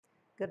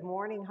Good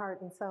morning,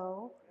 Heart and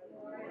Soul.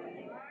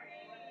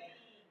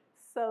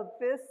 So,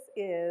 this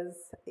is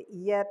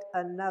yet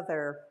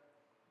another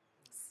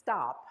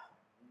stop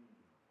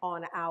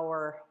on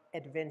our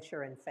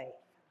adventure in faith.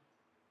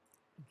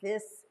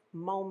 This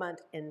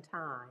moment in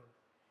time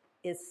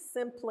is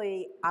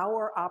simply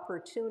our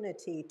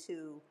opportunity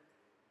to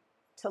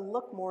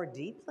look more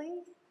deeply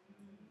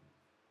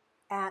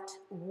at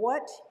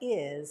what's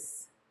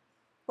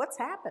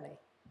happening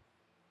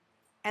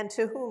and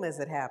to whom is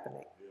it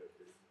happening.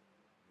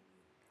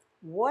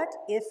 What,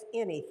 if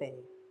anything,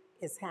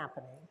 is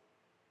happening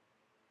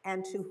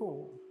and to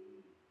whom?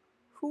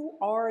 Who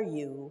are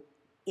you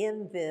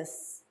in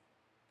this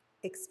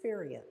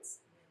experience?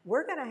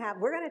 We're going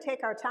to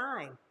take our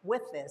time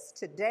with this.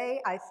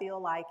 Today I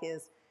feel like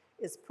is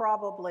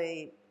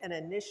probably an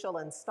initial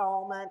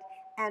installment,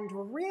 and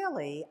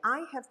really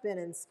I have been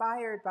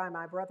inspired by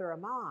my brother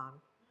Amon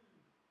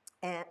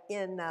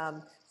and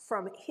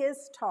from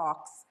his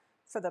talks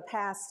for the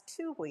past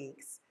 2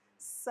 weeks.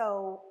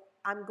 So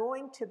I'm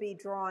going to be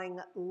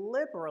drawing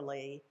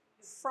liberally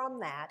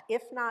from that,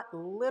 if not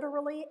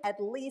literally,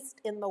 at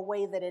least in the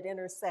way that it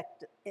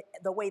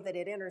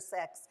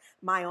intersects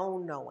my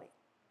own knowing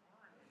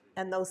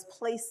and those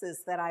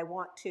places that I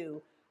want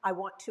to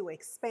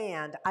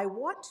expand. I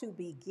want to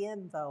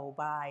begin though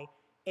by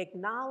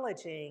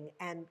acknowledging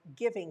and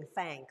giving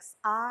thanks.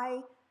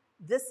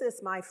 This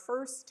is my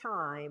first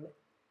time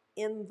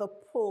in the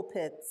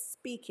pulpit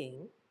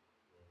speaking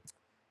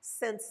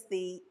since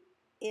the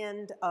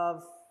end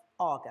of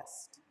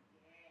August.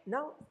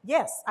 No,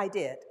 yes, I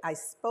did. I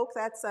spoke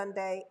that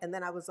Sunday, and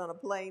then I was on a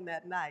plane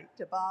that night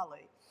to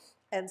Bali.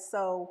 And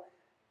so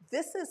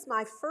this is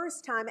my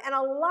first time, and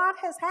a lot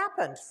has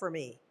happened for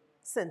me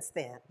since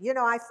then. You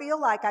know, I feel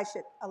like I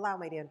should allow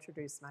me to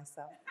introduce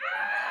myself.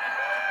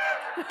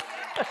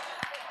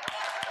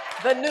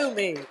 The new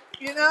me,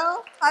 you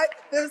know?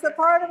 There's a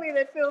part of me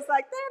that feels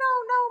like they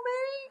don't know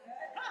me.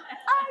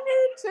 I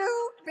need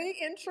to be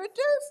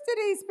introduced to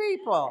these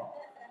people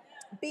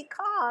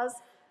because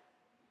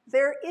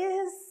there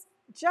is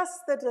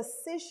just the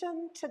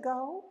decision to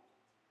go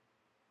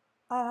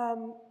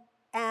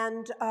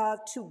and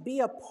to be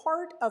a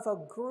part of a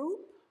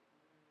group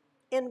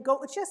and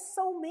go. Just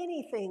so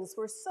many things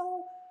were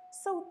so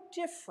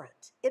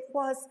different. It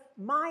was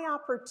my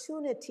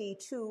opportunity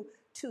to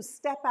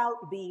step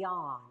out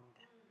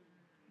beyond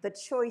the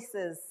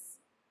choices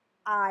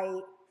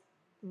I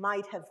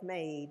might have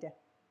made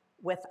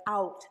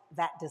without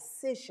that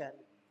decision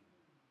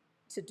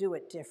to do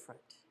it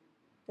different.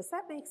 Does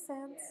that make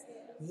sense?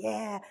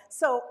 Yeah.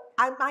 So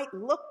I might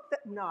look,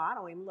 no, I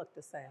don't even look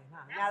the same,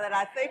 huh? Now that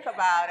I think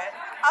about it,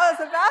 I was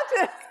about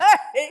to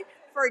say,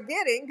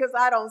 forgetting, because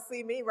I don't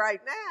see me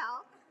right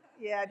now.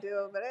 Yeah, I do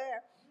over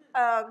there.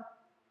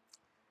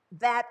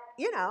 That,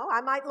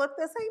 I might look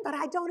the same, but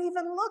I don't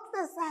even look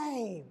the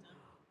same.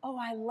 Oh,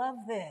 I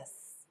love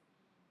this.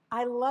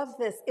 I love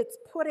this. It's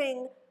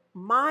putting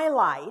my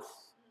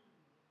life,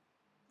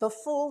 the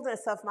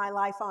fullness of my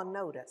life, on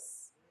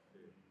notice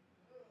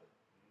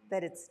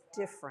that it's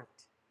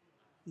different.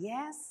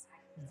 Yes,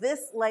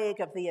 this leg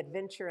of the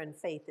adventure in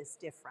faith is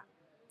different.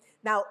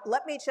 Now,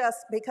 let me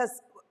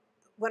because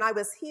when I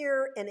was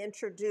here and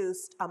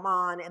introduced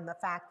Amon and the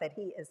fact that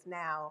he is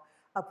now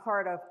a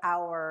part of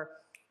our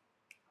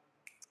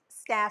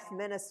staff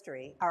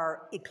ministry,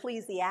 our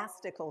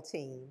ecclesiastical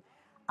team,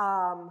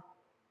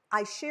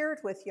 I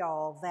shared with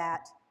y'all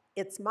that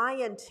it's my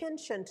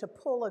intention to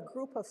pull a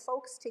group of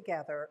folks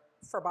together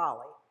for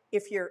Bali,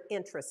 if you're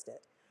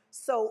interested.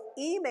 So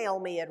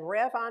email me at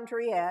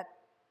revandriette.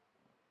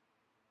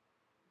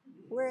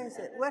 Where is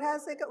it? What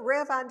has it go?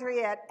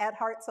 revandriette at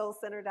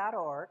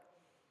heartsoulcenter.org.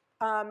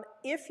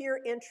 If you're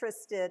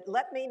interested,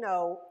 let me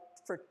know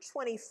for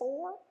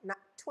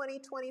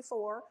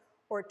 2024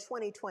 or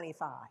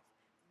 2025,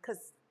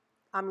 because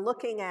I'm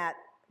looking at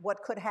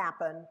what could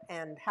happen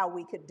and how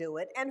we could do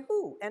it and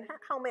who and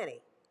how many,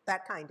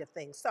 that kind of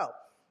thing. So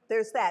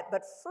there's that.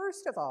 But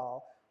first of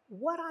all,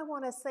 what I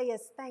want to say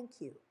is thank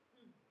you.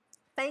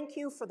 Thank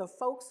you for the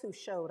folks who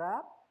showed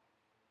up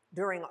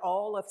during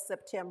all of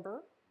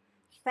September.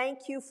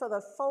 Thank you for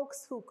the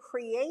folks who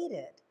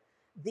created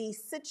the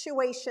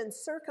situation,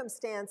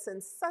 circumstance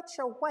in such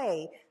a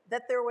way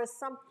that there was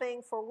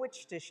something for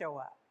which to show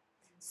up.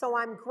 So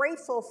I'm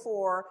grateful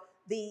for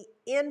the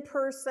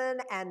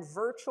in-person and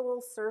virtual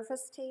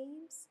service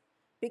teams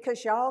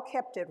because y'all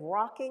kept it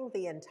rocking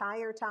the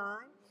entire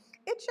time.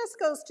 It just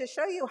goes to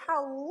show you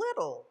how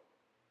little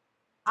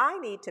I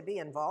need to be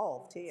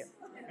involved here.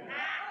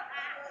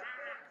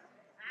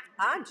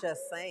 I'm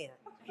just saying,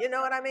 you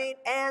know what I mean?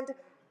 And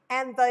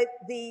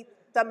the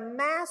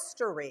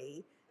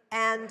mastery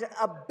and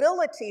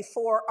ability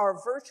for our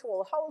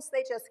virtual hosts,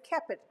 they just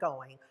kept it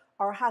going.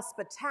 Our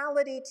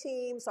hospitality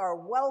teams, our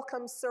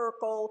welcome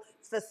circle,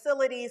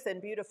 facilities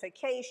and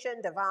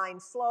beautification, divine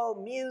flow,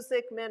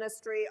 music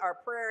ministry, our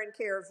prayer and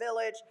care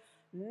village,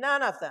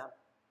 none of them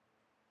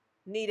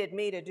needed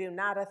me to do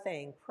not a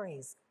thing.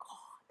 Praise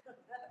God.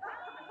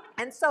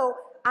 And so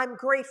I'm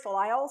grateful.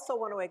 I also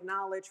want to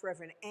acknowledge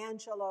Reverend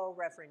Angelo,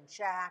 Reverend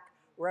Jack,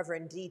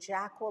 Reverend D.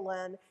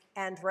 Jacqueline,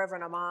 and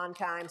Reverend Amon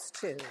times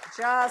 2.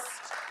 Just,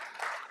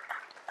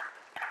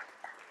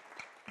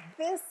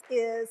 this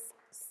is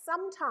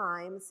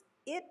sometimes,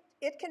 it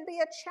can be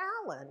a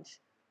challenge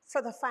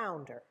for the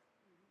founder.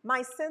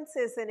 My sense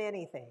isn't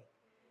anything,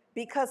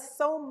 because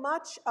so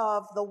much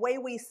of the way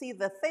we see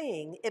the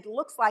thing, it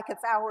looks like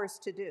it's ours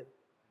to do.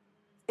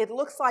 It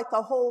looks like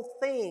the whole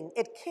thing,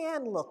 it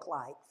can look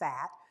like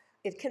that.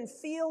 It can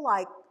feel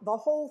like the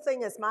whole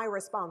thing is my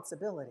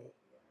responsibility.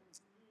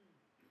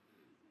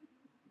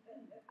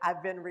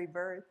 I've been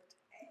rebirthed.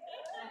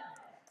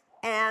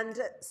 And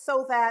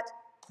so that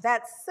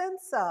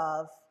sense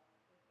of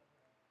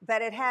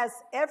that it has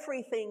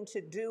everything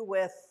to do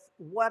with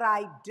what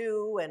I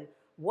do and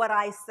what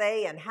I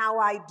say and how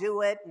I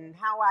do it and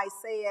how I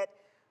say it.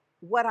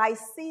 What I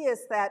see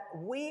is that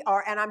we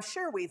are, and I'm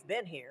sure we've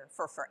been here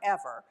for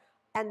forever,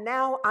 and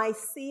now I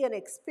see and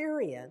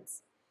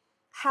experience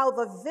how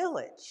the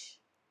village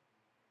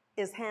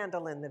is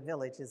handling the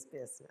village's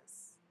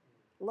business.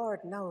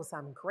 Lord knows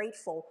I'm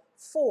grateful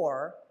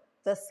for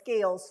the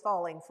scales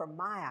falling from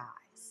my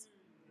eyes.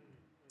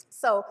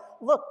 So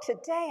look,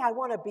 today I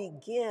want to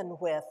begin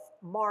with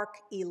Mark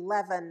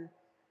 11,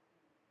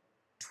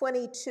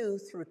 22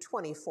 through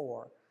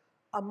 24.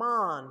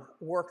 Amon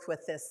worked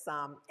with this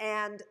some,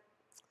 and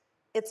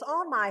it's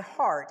on my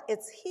heart.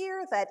 It's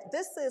here that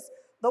this is,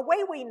 the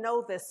way we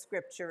know this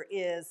scripture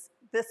is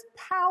this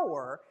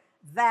power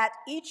that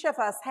each of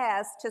us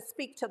has to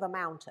speak to the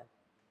mountain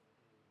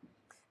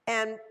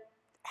and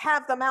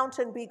have the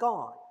mountain be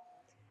gone.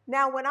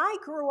 Now, when I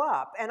grew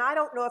up, and I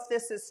don't know if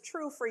this is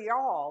true for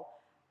y'all,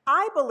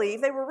 I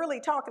believe they were really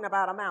talking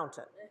about a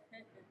mountain.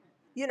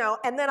 You know,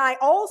 and then I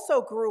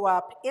also grew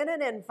up in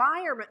an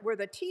environment where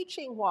the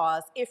teaching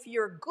was, if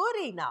you're good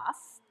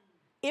enough,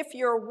 if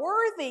you're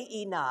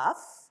worthy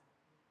enough,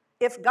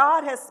 if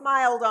God has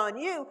smiled on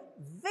you,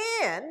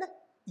 then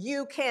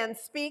you can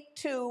speak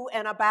to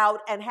and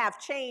about and have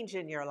change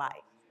in your life.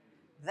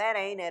 That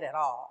ain't it at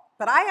all.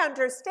 But I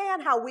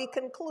understand how we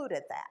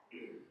concluded that.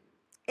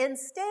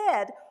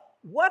 Instead,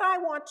 what I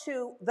want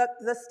to,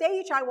 the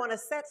stage I want to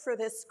set for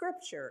this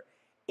scripture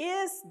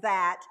is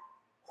that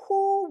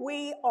who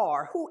we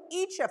are, who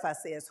each of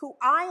us is, who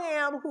I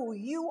am, who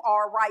you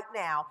are right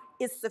now,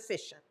 is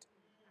sufficient.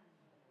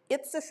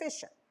 It's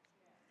sufficient.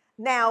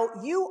 Now,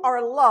 you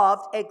are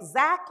loved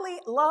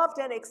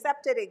and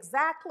accepted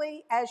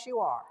exactly as you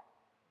are.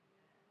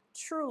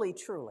 Truly,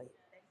 truly.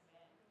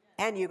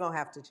 And you're going to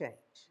have to change.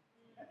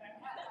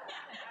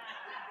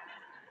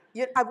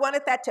 I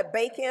wanted that to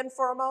bake in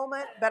for a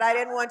moment, but I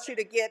didn't want you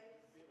to get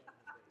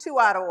too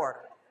out of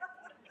order.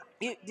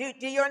 Do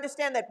you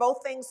understand that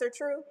both things are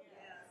true?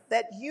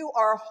 That you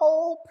are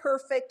whole,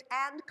 perfect,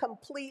 and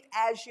complete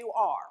as you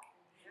are.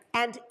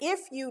 And if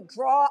you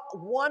draw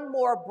one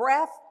more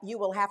breath, you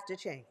will have to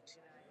change.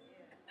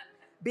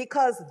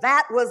 Because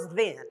that was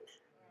then.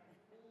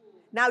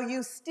 Now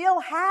you still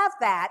have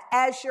that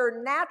as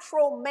your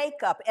natural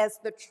makeup, as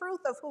the truth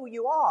of who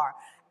you are.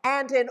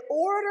 And in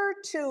order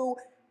to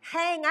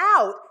hang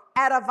out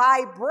at a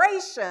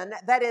vibration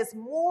that is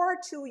more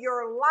to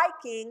your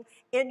liking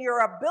in your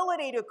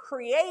ability to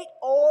create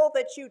all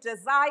that you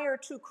desire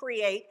to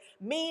create,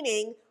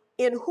 meaning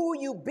in who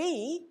you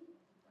be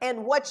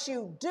and what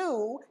you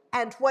do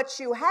and what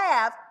you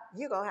have,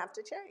 you're going to have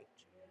to change.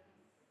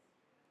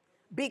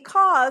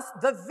 Because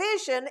the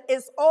vision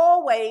is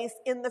always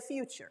in the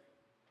future.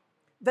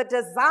 The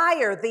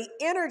desire, the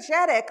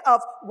energetic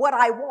of what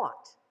I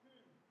want.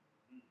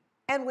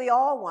 And we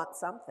all want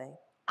something.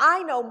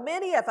 I know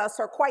many of us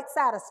are quite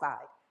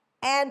satisfied,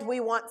 and we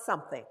want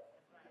something.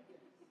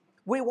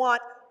 We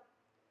want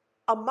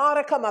a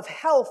modicum of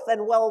health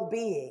and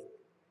well-being.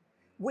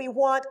 We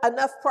want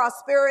enough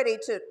prosperity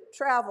to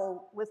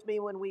travel with me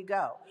when we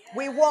go.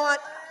 We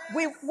want,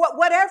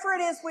 whatever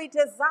it is we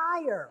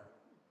desire,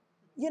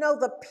 you know,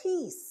 the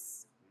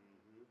peace,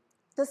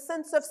 the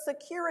sense of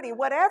security,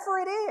 whatever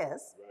it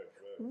is,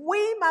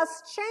 we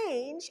must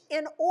change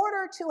in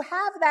order to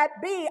have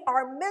that be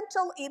our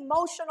mental,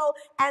 emotional,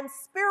 and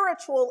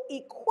spiritual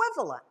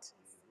equivalent.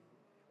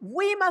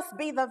 We must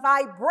be the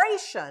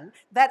vibration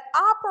that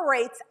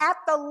operates at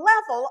the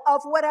level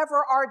of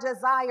whatever our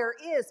desire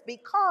is,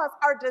 because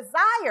our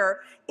desire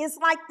is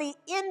like the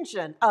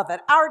engine of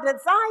it. Our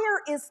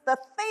desire is the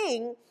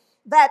thing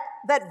that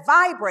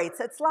vibrates.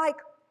 It's like,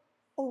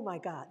 oh my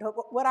God,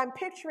 what I'm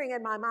picturing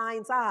in my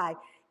mind's eye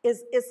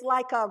is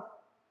like a,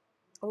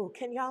 oh,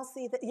 can y'all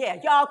see that? Yeah,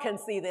 y'all can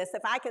see this.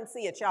 If I can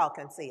see it, y'all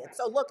can see it.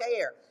 So look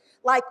here,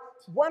 like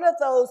one of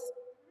those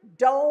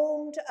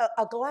domed,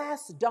 a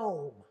glass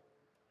dome.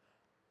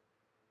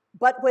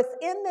 But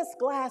within this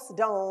glass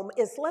dome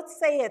is, let's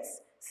say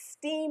it's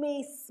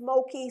steamy,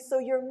 smoky, so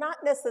you're not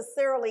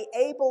necessarily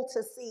able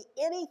to see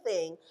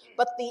anything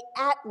but the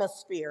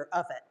atmosphere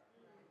of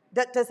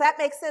it. Does that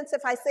make sense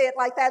if I say it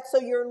like that? So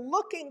you're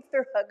looking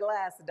through a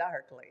glass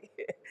darkly.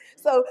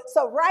 So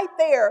right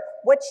there,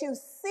 what you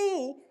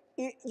see,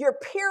 you're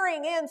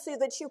peering in so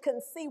that you can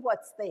see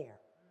what's there.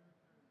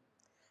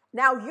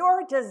 Now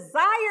your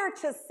desire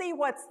to see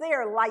what's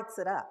there lights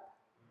it up.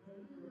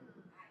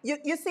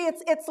 You see,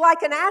 it's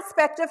like an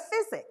aspect of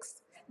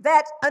physics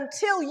that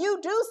until you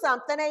do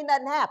something, ain't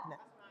nothing happening.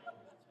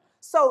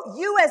 So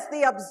you as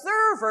the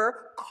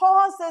observer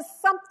causes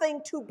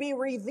something to be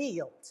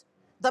revealed.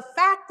 The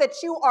fact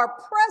that you are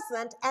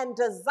present and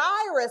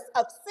desirous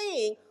of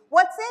seeing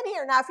what's in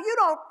here. Now, if you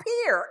don't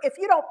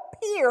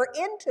peer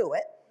into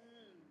it,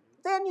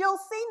 then you'll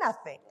see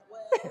nothing.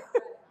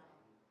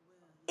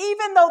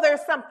 Even though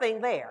there's something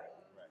there.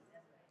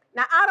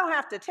 Now, I don't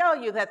have to tell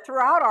you that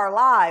throughout our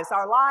lives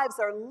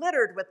are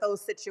littered with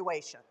those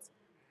situations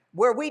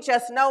where we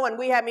just know and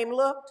we haven't even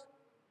looked.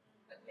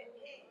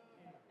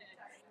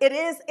 It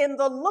is in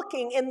the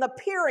looking, in the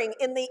peering,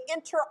 in the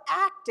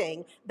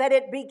interacting that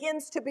it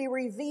begins to be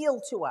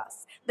revealed to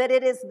us, that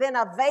it is then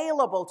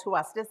available to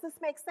us. Does this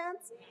make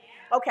sense?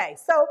 Okay,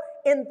 so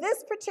in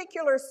this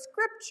particular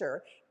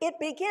scripture, it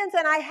begins,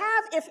 and I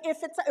have,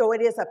 if it's, oh,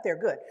 it is up there,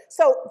 good.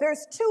 So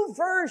there's two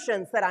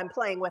versions that I'm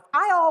playing with.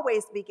 I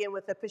always begin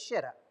with the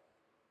Peshitta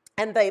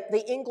and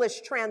the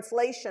English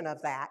translation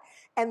of that.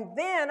 And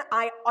then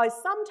I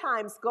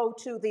sometimes go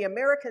to the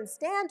American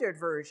Standard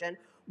Version,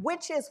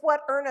 which is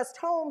what Ernest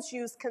Holmes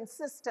used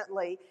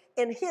consistently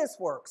in his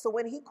work. So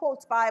when he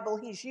quotes Bible,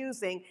 he's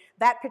using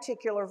that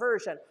particular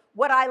version.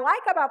 What I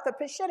like about the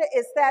Peshitta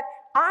is that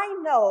I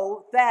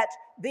know that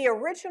the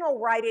original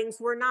writings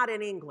were not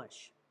in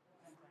English.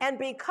 And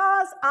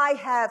because I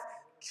have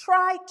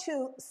tried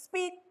to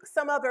speak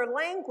some other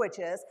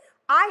languages,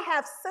 I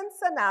have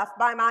sense enough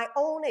by my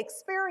own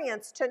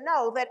experience to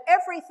know that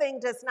everything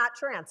does not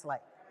translate.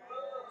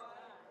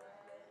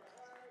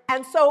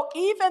 And so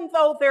even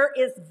though there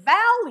is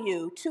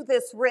value to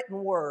this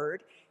written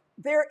word,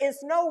 there is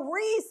no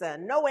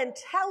reason, no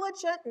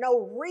intelligent,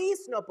 no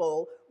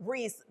reasonable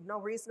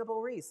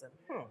reason.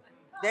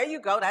 There you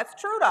go, that's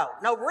true though.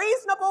 No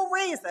reasonable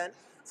reason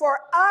for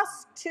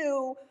us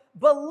to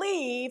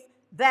believe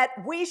that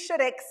we should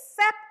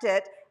accept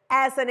it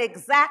as an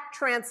exact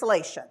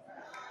translation.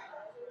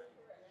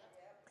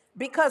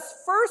 Because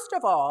first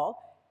of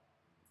all,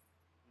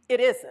 it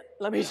isn't.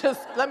 Let me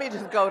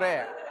just go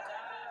there.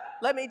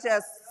 Let me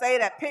just say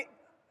that,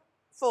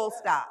 full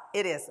stop,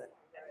 it isn't.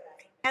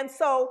 And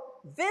so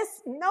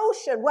this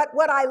notion,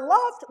 what I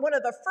loved, one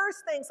of the first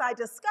things I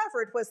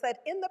discovered was that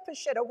in the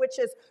Peshitta, which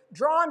is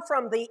drawn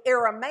from the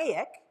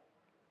Aramaic,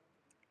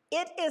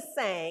 it is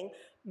saying,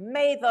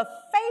 may the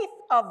faith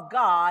of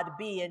God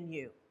be in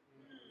you.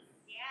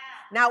 Yeah.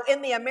 Now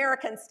in the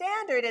American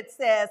Standard, it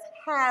says,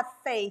 have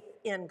faith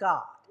in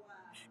God.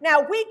 Now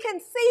we can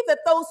see that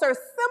those are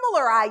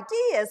similar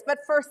ideas, but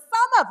for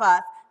some of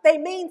us, they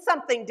mean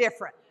something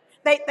different.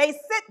 They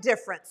sit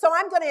different. So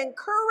I'm going to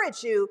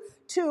encourage you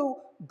to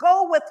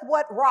go with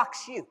what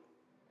rocks you.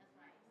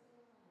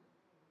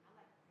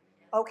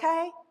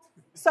 Okay?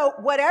 So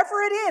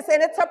whatever it is,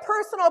 and it's a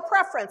personal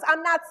preference.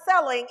 I'm not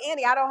selling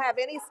any. I don't have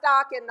any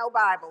stock in no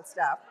Bible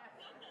stuff.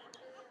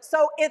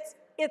 So it's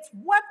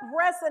what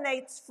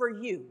resonates for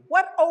you.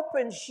 What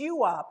opens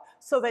you up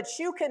so that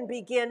you can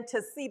begin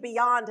to see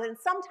beyond. And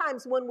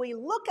sometimes when we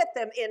look at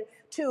them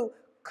to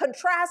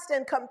contrast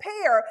and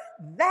compare,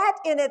 that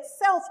in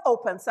itself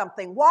opens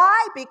something.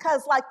 Why?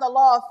 Because like the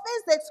law of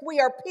physics, we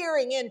are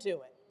peering into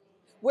it.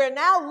 We're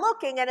now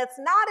looking, and it's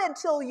not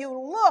until you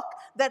look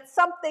that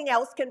something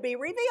else can be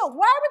revealed.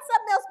 Why would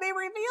something else be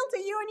revealed to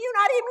you and you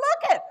not even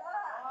looking?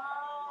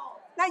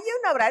 Now,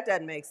 you know that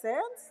doesn't make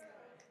sense.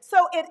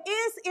 So it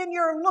is in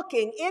your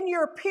looking, in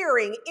your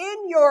peering,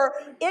 in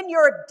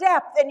your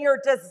depth, and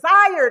your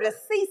desire to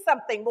see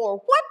something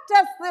more. What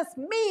does this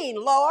mean,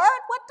 Lord?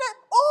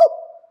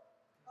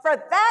 For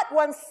that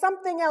one,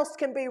 something else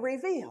can be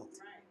revealed.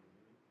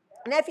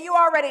 And if you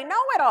already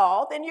know it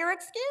all, then you're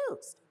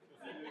excused.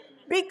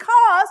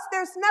 Because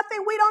there's nothing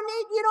you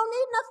don't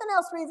need nothing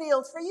else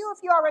revealed for you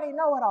if you already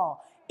know it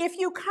all. If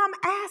you come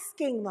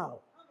asking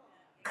though,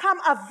 come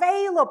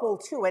available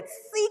to it,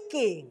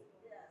 seeking.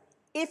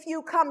 If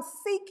you come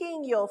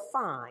seeking, you'll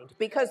find.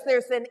 Because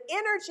there's an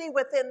energy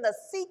within the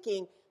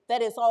seeking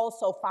that is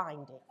also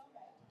finding.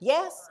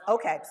 Yes?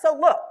 Okay, so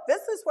look,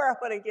 this is where I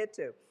want to get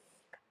to.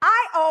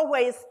 I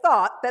always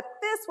thought that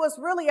this was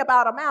really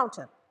about a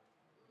mountain.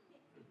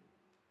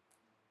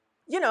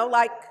 You know,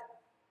 like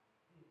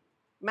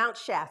Mount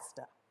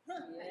Shasta.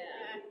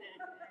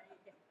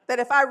 That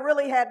if I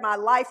really had my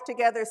life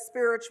together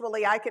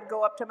spiritually, I could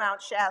go up to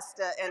Mount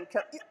Shasta and...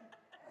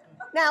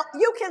 Now,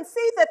 you can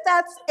see that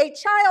that's a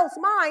child's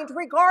mind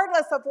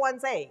regardless of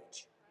one's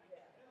age.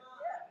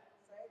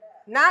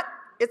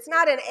 It's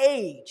not an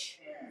age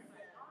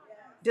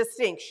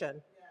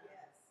distinction.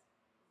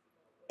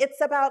 It's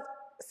about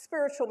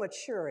spiritual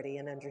maturity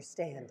and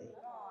understanding.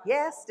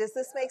 Yes? Does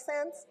this make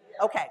sense?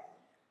 Okay.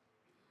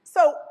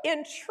 So,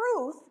 in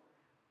truth,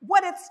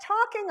 what it's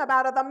talking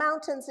about are the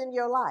mountains in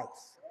your life.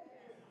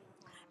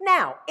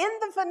 Now, in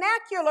the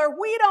vernacular,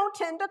 we don't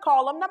tend to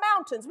call them the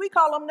mountains. We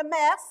call them the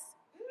mess.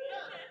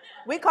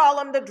 We call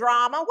them the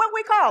drama. What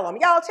we call them?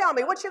 Y'all tell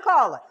me, what you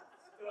call it?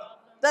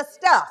 The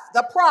stuff,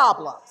 the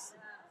problems.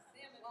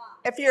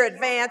 If you're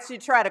advanced, you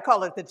try to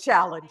call it the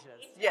challenges.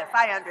 Yes,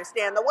 I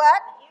understand. The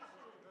what?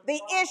 The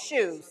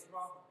issues,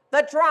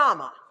 the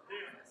drama.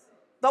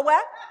 The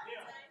what?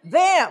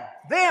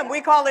 Them.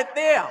 We call it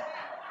them.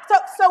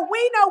 So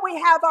we know we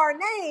have our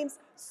names.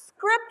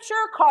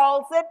 Scripture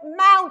calls it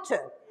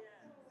mountain.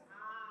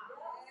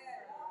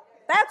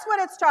 That's what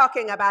it's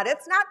talking about.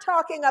 It's not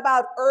talking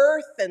about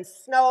earth and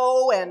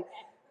snow and,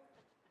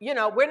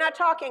 we're not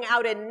talking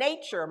out in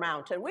nature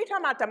mountain. We're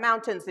talking about the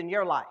mountains in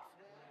your life.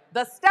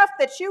 The stuff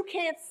that you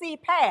can't see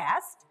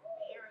past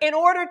in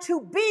order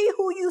to be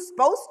who you're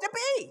supposed to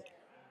be.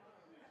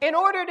 In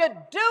order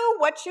to do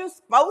what you're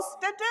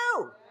supposed to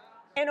do.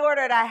 In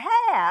order to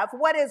have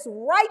what is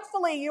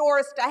rightfully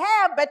yours to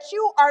have, but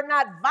you are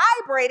not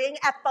vibrating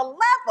at the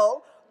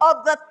level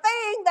of the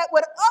thing that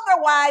would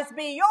otherwise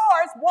be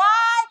yours.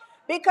 Why?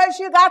 Because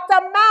you got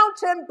the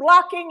mountain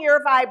blocking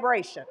your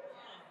vibration.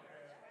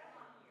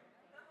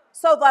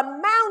 So the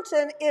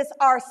mountain is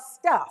our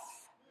stuff.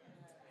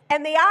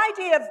 And the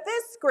idea of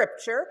this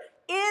scripture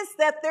is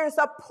that there's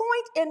a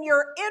point in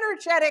your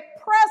energetic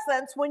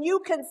presence when you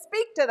can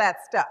speak to that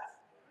stuff.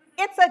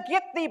 It's a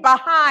get thee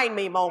behind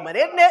me moment,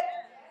 isn't it?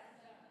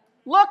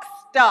 Look,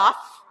 stuff.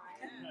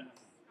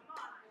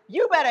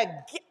 You better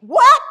get,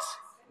 what?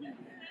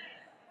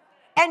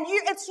 And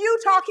it's you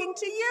talking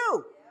to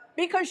you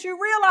because you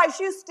realize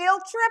you still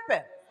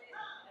tripping.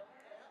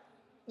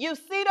 You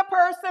see the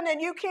person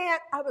and you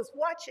can't. I was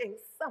watching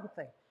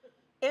something.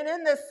 And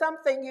in this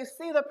something, you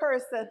see the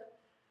person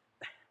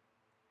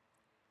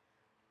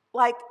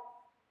like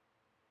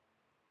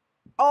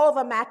all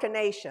the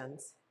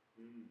machinations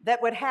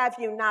that would have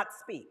you not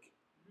speak.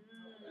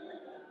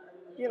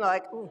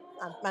 Like,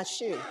 my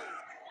shoe.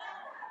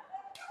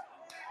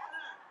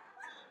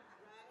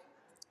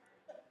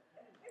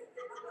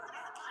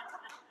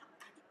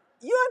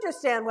 You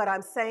understand what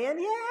I'm saying?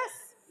 Yes.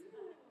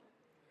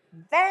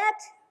 That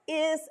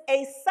is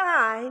a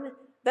sign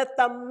that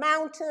the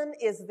mountain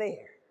is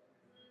there.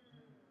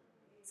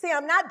 See,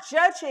 I'm not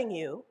judging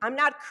you. I'm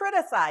not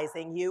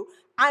criticizing you.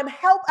 I'm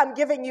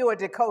giving you a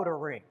decoder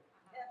ring.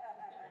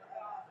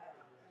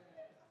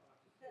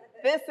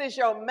 This is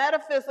your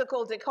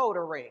metaphysical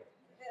decoder ring.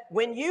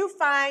 When you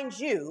find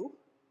you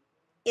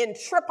in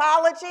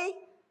tripology,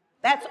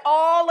 that's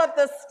all of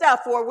the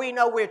stuff where we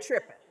know we're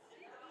tripping.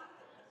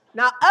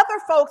 Now, other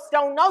folks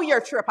don't know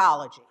your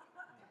tripology.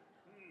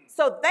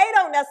 So they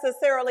don't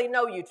necessarily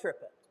know you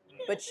tripping.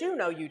 But you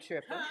know you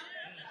tripping.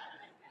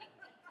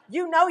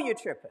 You know you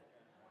tripping.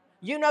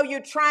 You know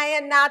you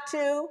trying not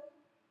to.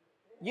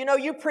 You know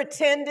you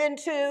pretending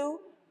to.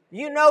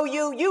 You know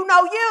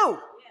you.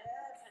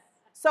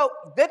 So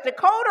the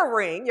decoder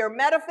ring, your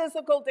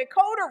metaphysical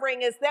decoder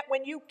ring, is that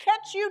when you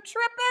catch you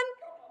tripping,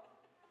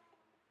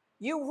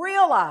 you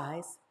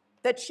realize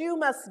that you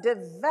must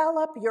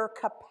develop your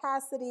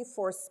capacity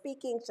for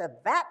speaking to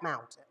that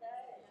mountain.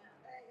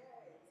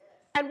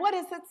 And what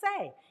does it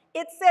say?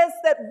 It says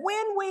that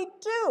when we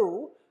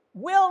do,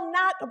 we'll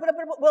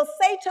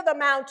say to the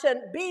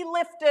mountain, be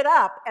lifted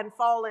up and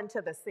fall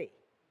into the sea.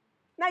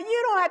 Now,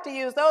 you don't have to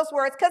use those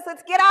words because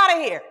it's get out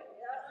of here.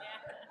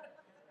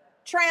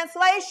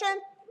 Translation,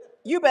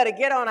 you better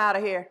get on out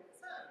of here.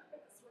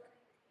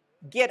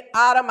 Get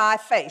out of my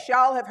face.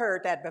 Y'all have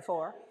heard that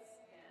before.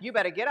 You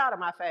better get out of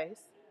my face.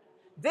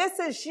 This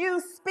is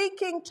you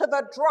speaking to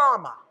the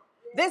drama.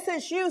 This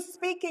is you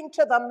speaking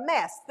to the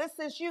mess. This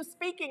is you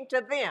speaking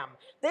to them.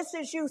 This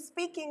is you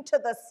speaking to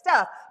the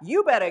stuff.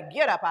 You better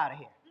get up out of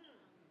here.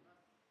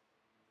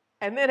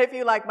 And then if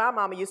you like my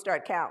mama, you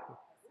start counting.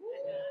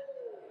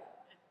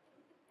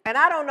 And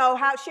I don't know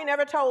how, she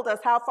never told us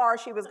how far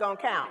she was going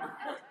to count.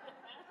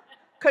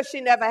 Because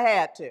she never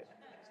had to.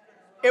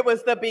 It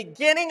was the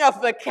beginning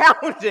of the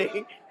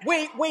counting.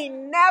 We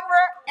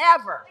never,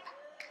 ever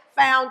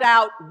found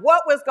out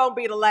what was going to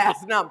be the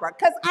last number.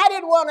 Because I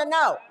didn't want to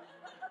know.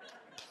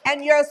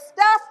 And your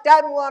stuff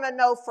doesn't want to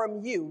know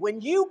from you.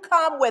 When you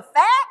come with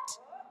that,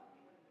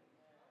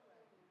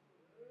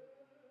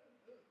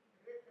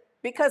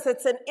 because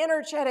it's an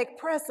energetic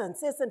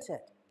presence, isn't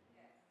it?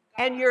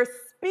 And you're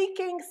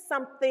speaking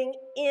something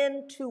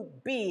into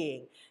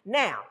being.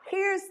 Now,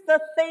 here's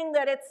the thing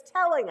that it's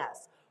telling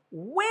us.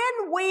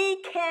 When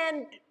we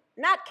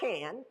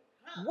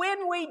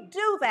when we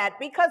do that,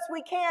 because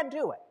we can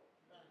do it.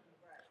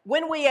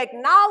 When we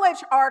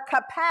acknowledge our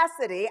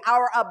capacity,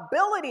 our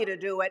ability to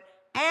do it,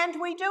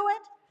 and we do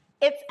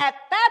it, it's at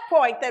that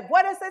point that,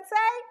 what does it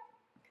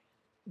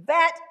say?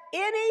 That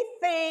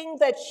anything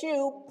that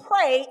you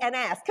pray and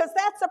ask, because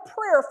that's a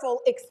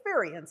prayerful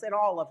experience in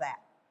all of that.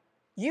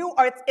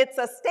 It's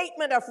a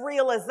statement of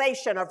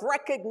realization, of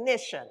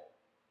recognition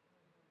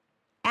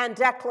and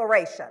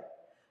declaration.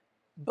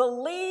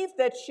 Believe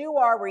that you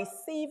are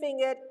receiving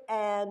it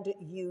and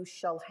you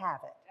shall have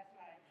it.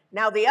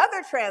 Now, the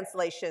other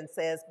translation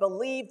says,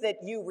 believe that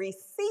you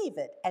receive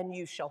it and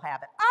you shall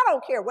have it. I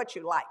don't care what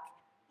you like.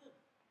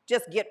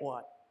 Just get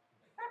one.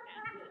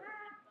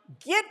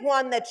 Get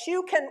one that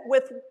you can,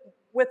 with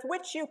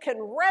which you can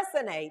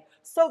resonate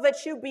so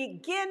that you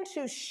begin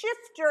to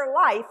shift your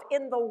life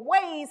in the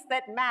ways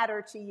that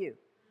matter to you.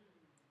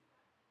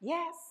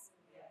 Yes?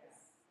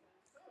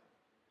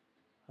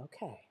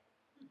 Okay.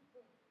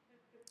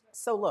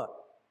 So look,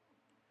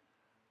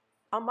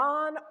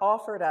 Aman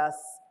offered us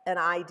an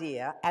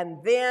idea,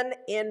 and then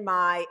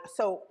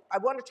so I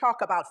want to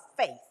talk about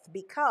faith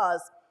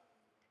because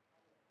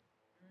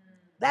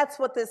that's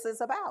what this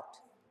is about.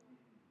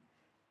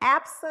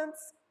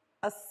 Absence,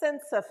 a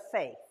sense of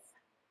faith,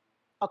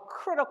 a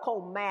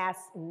critical mass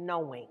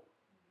knowing.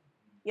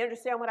 You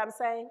understand what I'm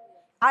saying?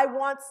 I'm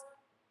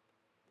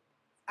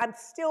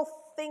still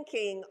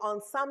thinking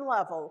on some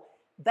level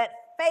that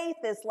faith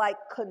is like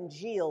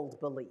congealed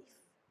belief.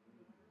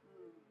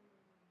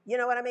 You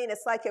know what I mean?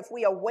 It's like if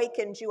we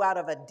awakened you out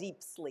of a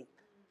deep sleep.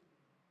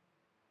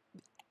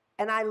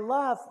 And I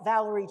love,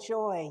 Valerie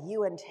Joy,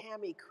 you and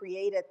Tammy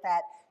created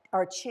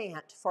our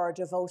chant for our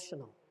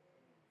devotional.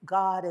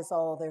 God is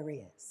all there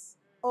is.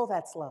 Oh,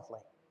 that's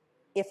lovely.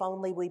 If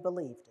only we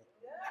believed it.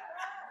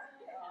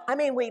 I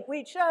mean, we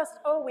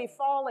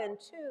fall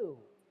into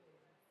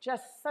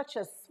just such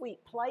a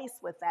sweet place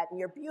with that. And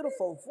your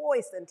beautiful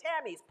voice, and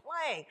Tammy's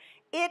playing.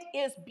 It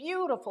is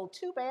beautiful.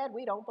 Too bad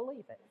we don't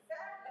believe it.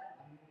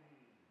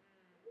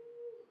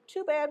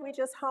 Too bad we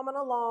just humming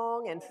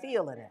along and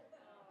feeling it.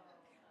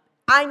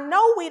 I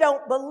know we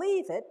don't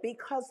believe it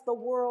because the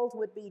world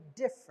would be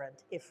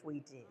different if we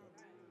did.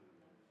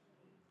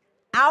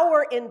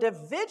 Our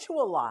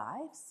individual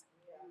lives,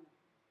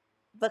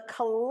 the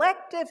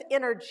collective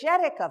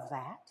energetic of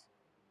that,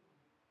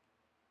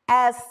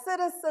 as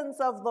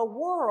citizens of the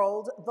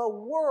world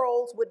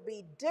would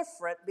be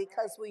different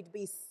because we'd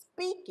be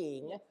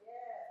speaking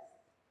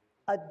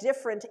a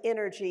different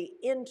energy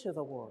into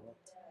the world.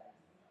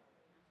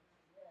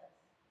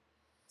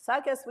 So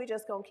I guess we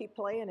just gonna keep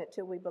playing it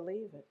till we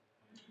believe it.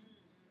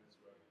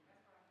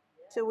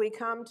 Till we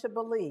come to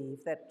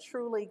believe that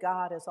truly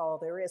God is all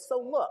there is. So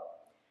look,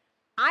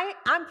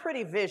 I'm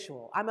pretty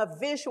visual. I'm a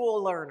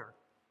visual learner.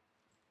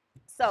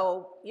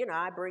 So,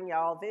 I bring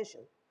y'all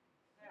vision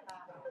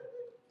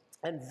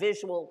and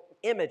visual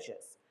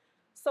images.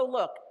 So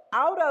look,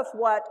 out of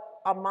what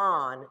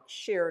Aman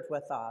shared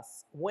with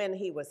us when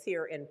he was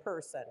here in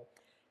person,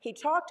 he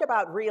talked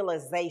about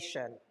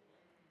realization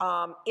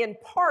in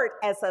part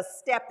as a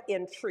step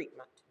in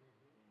treatment.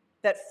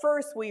 That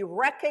first we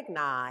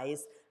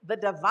recognize the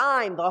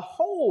divine, the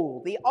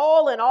whole, the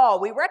all in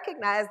all. We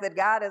recognize that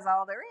God is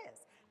all there is.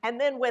 And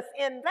then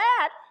within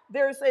that,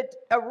 there's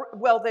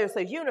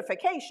a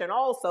unification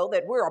also,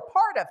 that we're a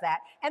part of that.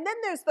 And then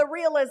there's the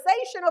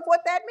realization of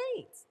what that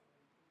means.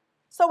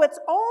 So it's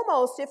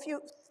almost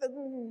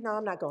no,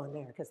 I'm not going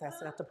there because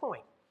that's not the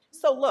point.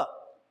 So look,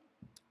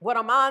 what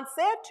Aman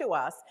said to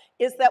us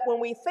is that when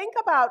we think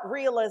about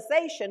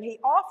realization, he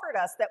offered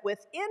us that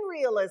within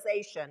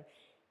realization,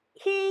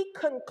 he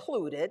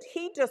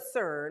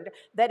discerned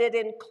that it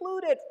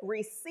included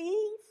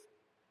receive,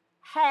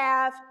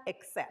 have,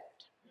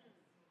 accept.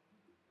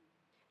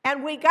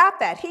 And we got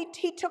that.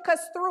 He took us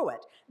through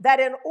it.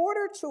 That in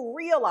order to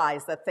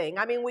realize the thing,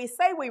 we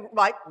say we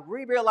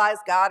realize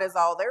God is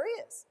all there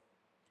is.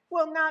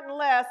 Well, not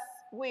unless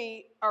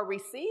we are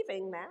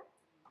receiving that.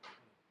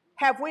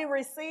 Have we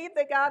received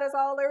that God is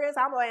all there is?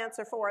 I'm going to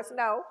answer for us,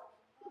 no.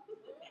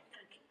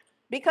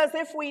 Because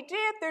if we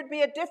did, there'd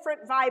be a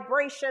different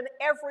vibration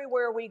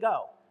everywhere we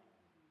go.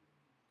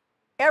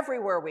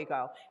 Everywhere we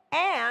go.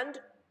 And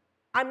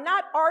I'm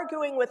not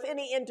arguing with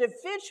any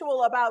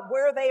individual about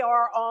where they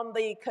are on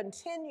the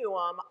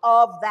continuum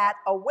of that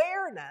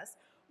awareness.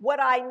 What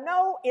I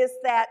know is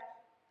that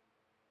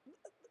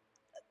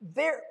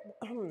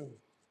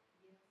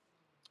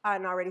I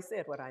already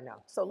said what I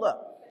know. So look,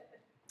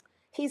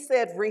 he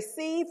said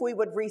receive, we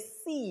would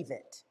receive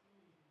it,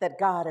 that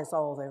God is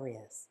all there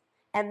is.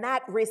 And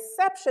that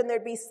reception,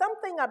 there'd be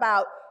something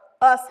about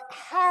us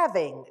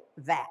having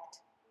that.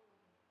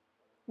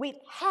 We'd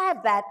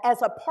have that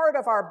as a part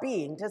of our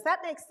being. Does that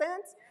make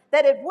sense?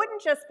 That it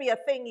wouldn't just be a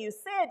thing you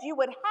said, you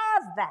would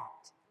have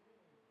that.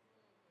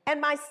 And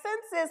my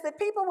sense is that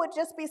people would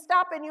just be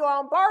stopping you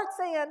on BART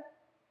saying,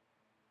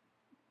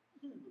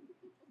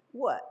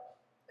 what?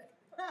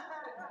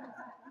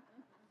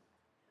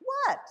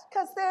 What?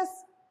 Because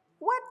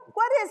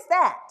what is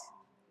that?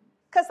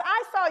 Because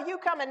I saw you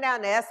coming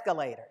down the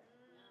escalator.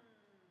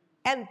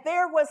 And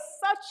there was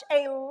such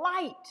a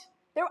light.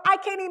 I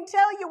can't even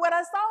tell you what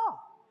I saw.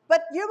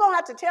 But you're going to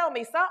have to tell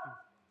me something.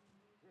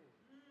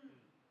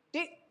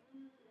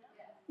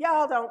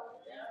 Y'all don't.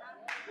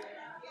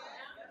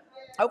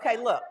 Okay,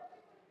 look.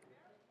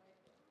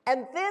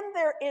 And then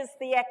there is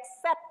the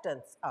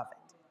acceptance of it.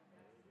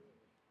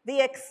 The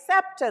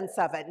acceptance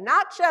of it.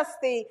 Not just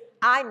the,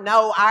 I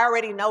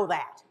already know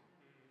that.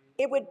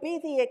 It would be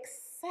the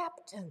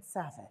acceptance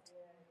of it.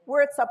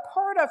 Where it's a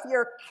part of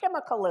your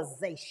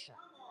chemicalization.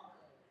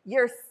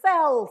 Your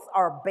cells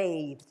are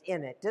bathed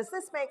in it. Does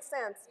this make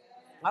sense?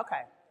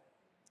 Okay.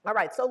 All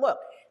right, so look,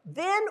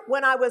 then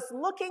when I was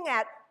looking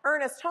at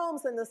Ernest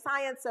Holmes in the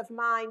Science of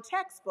Mind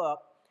textbook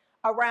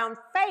around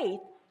faith,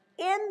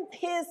 in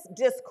his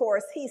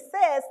discourse, he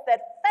says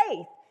that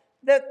faith,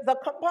 the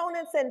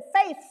components in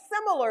faith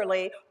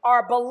similarly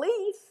are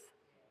belief,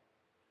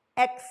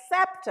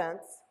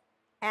 acceptance,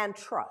 and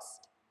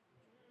trust.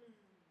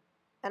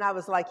 And I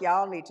was like,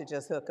 y'all need to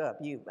just hook up,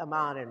 you,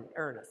 Amon and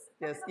Ernest.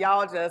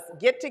 Y'all just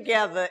get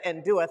together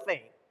and do a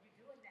thing.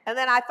 And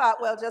then I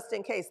thought, well, just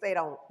in case they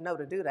don't know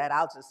to do that,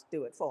 I'll just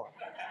do it for them.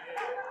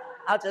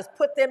 I'll just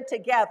put them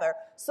together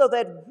so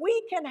that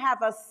we can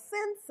have a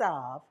sense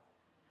of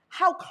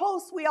how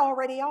close we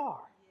already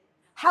are,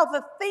 how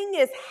the thing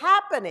is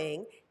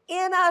happening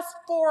in us,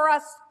 for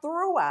us,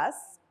 through us,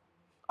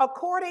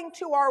 according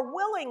to our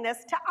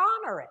willingness to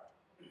honor it,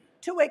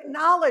 to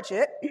acknowledge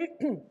it,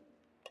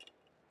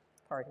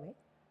 pardon me,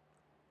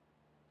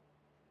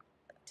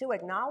 to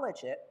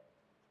acknowledge it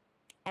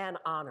and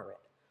honor it.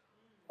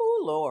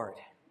 Oh, Lord.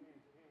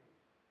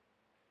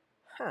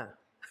 Huh.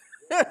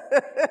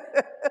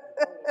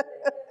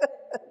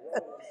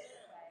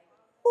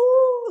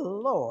 Oh,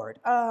 Lord.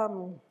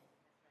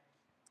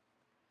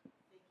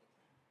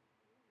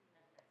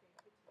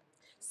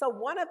 So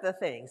one of the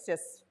things,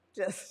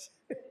 just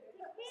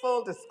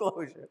full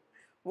disclosure,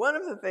 one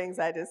of the things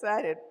I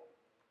decided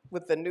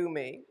with the new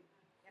me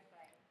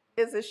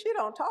is that she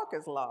don't talk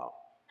as long.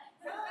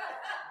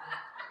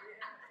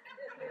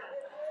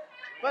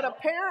 But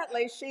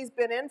apparently she's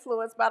been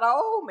influenced by the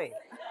old me.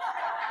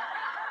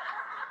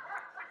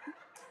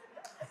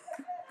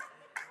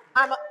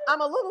 I'm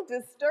a little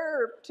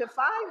disturbed to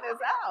find this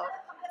out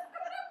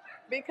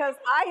because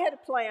I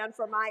had planned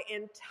for my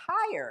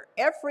entire,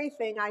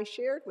 everything I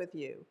shared with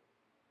you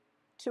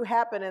to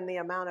happen in the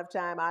amount of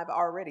time I've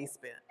already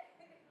spent.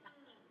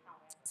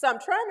 So I'm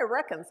trying to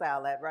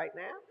reconcile that right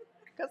now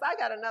because I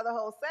got another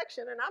whole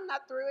section and I'm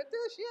not through with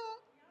this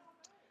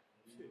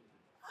yet.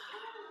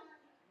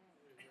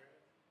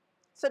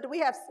 So do we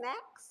have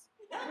snacks?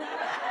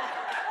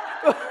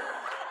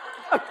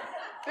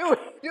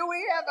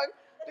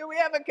 Do we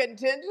have a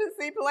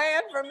contingency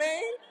plan for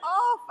me?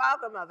 Oh,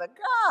 Father, Mother,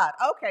 God.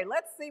 Okay,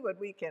 let's see what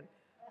we can.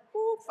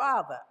 Oh,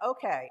 Father.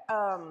 Okay.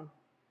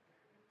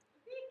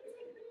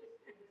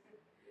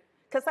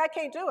 Because I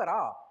can't do it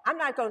all. I'm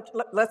not going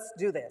to, let's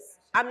do this.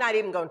 I'm not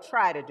even going to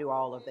try to do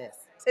all of this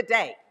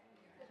today.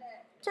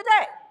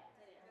 Today.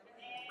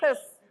 Because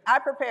I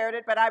prepared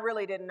it, but I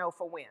really didn't know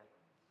for when.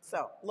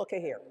 So look at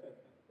here.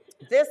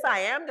 This I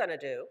am going to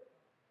do.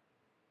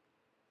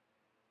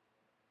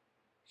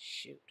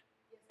 Shoot.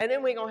 And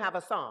then we're going to have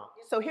a song.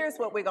 So here's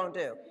what we're going to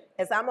do.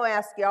 Is I'm going to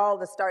ask y'all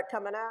to start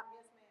coming up.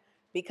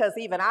 Because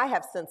even I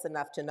have sense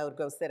enough to know to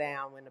go sit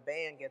down when the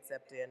band gets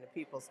up there and the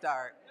people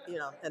start,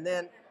 and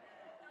then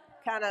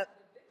kind of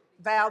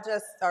Val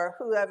just, or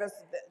whoever's,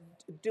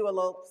 do a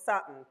little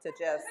something to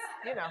just,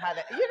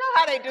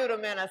 how they do the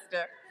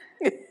minister.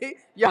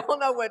 Y'all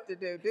know what to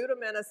do. Do the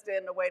minister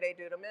in the way they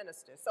do the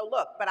minister. So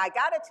look, but I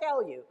got to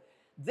tell you,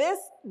 this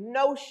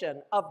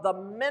notion of the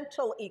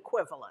mental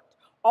equivalent,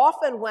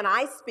 often when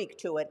I speak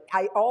to it,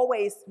 I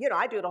always,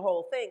 I do the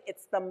whole thing.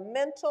 It's the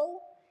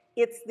mental,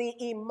 it's the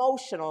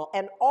emotional,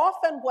 and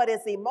often what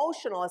is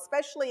emotional,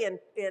 especially in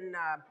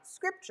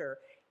scripture,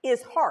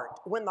 is heart.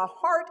 When the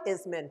heart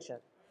is mentioned,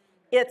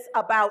 it's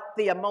about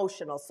the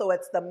emotional. So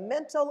it's the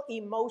mental,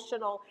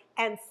 emotional,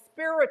 and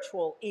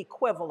spiritual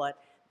equivalent.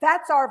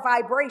 That's our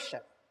vibration.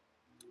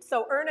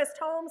 So Ernest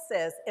Holmes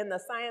says in the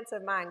Science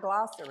of Mind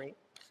glossary,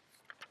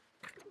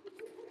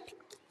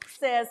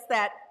 says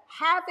that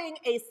having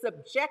a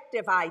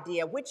subjective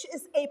idea, which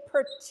is a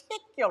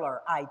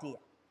particular idea,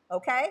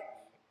 okay?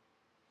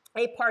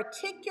 A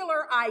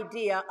particular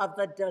idea of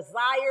the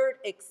desired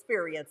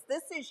experience.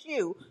 This is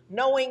you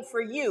knowing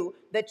for you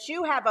that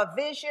you have a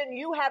vision,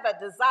 you have a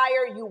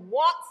desire, you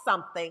want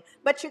something,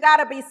 but you got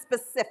to be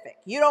specific.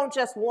 You don't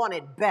just want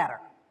it better.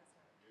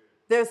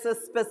 There's a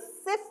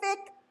specific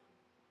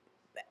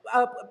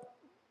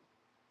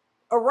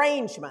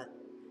arrangement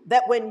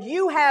that when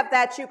you have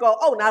that, you go,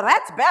 oh, now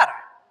that's better.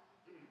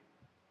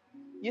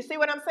 You see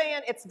what I'm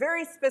saying? It's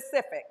very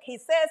specific. He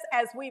says,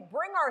 as we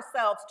bring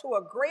ourselves to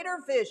a greater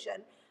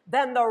vision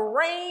than the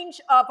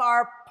range of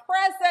our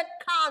present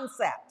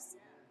concepts,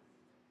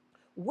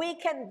 we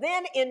can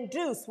then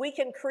induce, we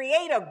can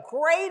create a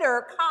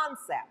greater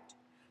concept.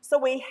 So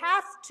we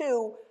have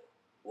to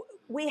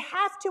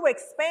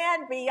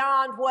expand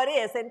beyond what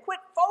is and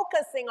quit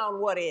focusing on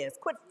what is.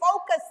 Quit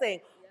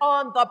focusing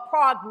on the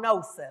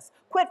prognosis.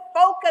 Quit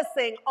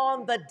focusing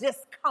on the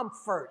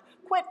discomfort.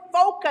 Quit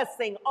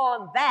focusing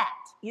on that,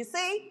 you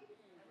see?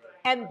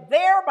 And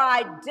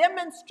thereby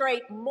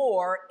demonstrate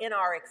more in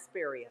our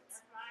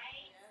experience.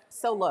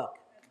 So look,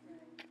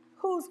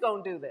 who's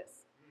going to do this?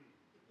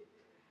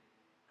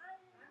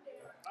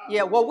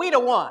 Yeah, well, we the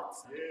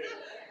ones.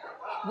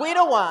 We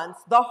the ones.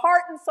 The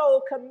heart and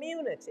soul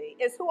community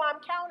is who I'm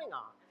counting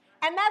on.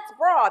 And that's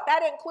broad.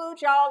 That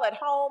includes y'all at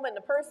home and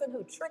the person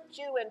who tricked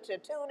you into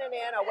tuning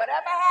in or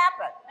whatever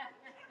happened.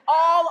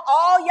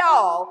 All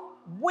y'all,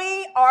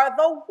 we are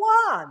the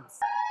ones.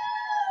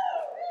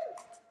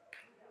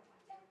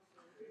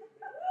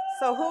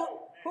 So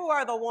who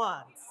are the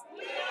ones?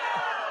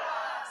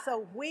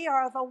 So we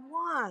are the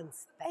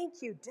ones.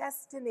 Thank you,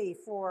 Destiny,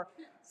 for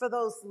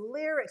those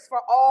lyrics,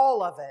 for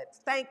all of it.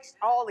 Thanks,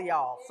 all of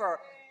y'all, for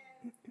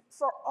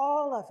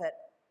all of it,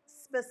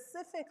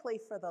 specifically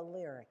for the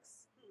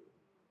lyrics.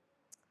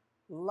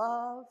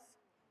 Love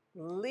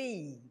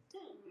lead,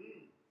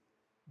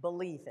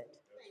 believe it.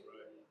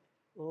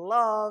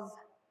 Love,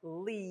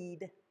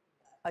 lead,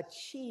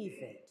 achieve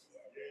it.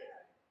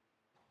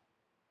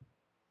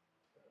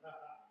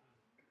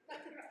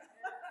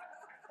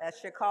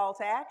 That's your call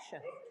to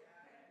action.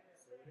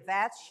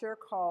 That's your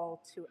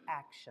call to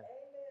action.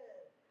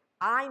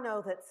 I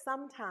know that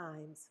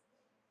sometimes,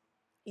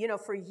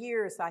 for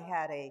years I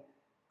had a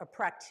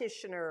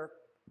practitioner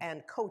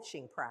and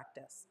coaching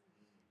practice.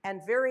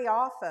 And very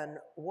often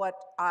what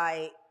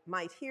I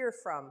might hear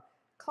from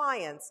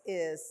clients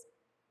is,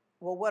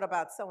 well, what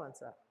about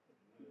so-and-so?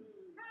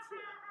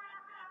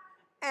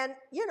 And,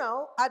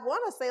 I'd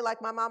want to say,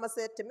 like my mama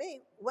said to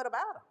me, what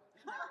about him?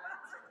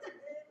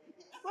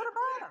 What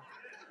about him?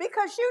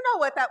 Because you know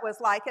what that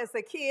was like as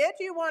a kid.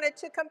 You wanted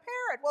to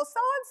compare it. Well,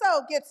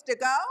 so-and-so gets to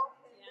go.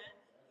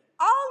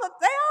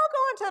 They all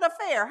going to the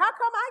fair. How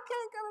come I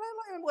can't go?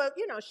 Well,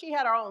 she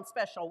had her own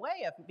special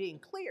way of being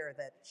clear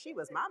that she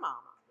was my mama.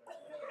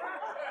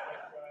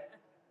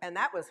 And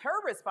that was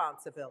her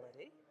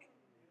responsibility.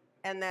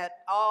 And that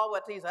all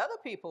what these other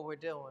people were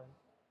doing,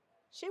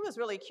 she was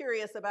really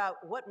curious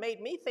about what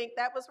made me think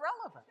that was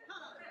relevant.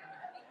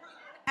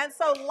 And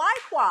so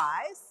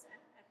likewise,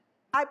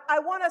 I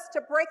want us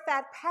to break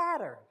that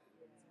pattern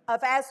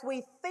of, as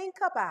we think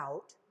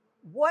about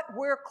what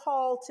we're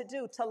called to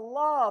do, to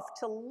love,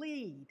 to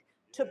lead,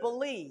 to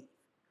believe,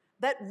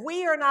 that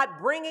we are not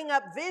bringing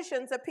up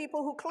visions of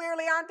people who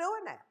clearly aren't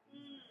doing that.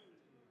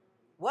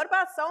 What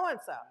about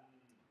so-and-so?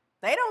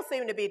 They don't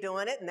seem to be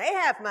doing it, and they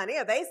have money,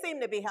 or they seem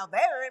to be held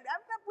there. I don't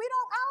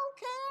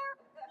care,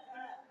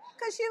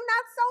 because you're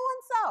not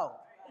so-and-so.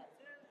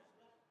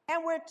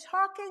 And we're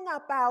talking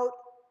about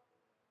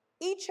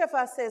each of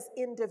us as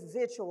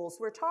individuals.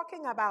 We're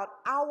talking about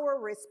our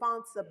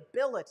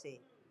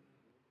responsibility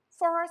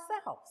for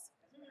ourselves.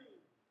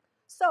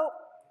 So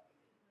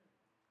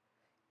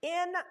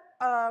in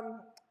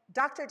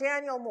Dr.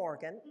 Daniel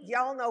Morgan,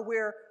 y'all know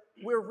we're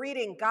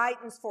reading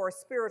Guidance for a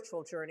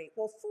Spiritual Journey.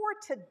 Well, for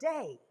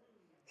today,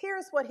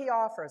 here's what he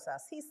offers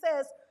us. He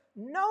says,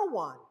 no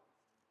one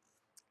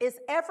is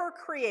ever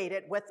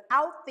created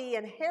without the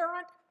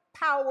inherent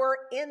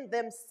power in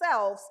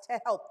themselves to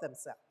help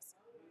themselves.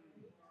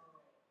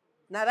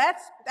 Now that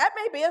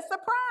may be a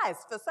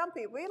surprise for some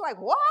people. You're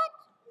like, what?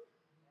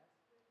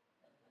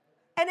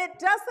 And it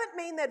doesn't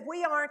mean that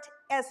we aren't,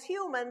 as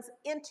humans,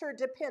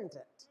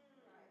 interdependent.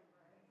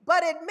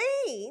 But it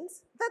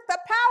means that the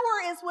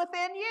power is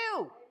within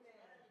you.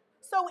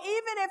 So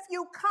even if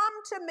you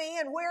come to me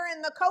and we're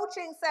in the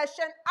coaching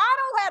session, I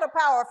don't have the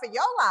power for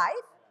your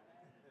life.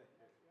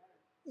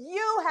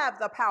 You have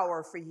the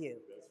power for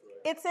you.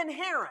 It's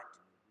inherent.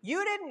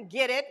 You didn't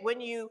get it when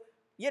you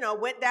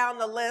went down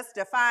the list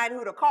to find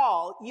who to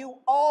call.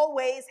 You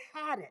always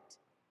had it.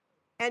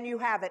 And you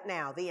have it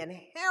now. The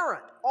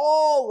inherent,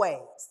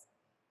 always,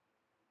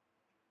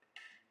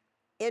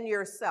 in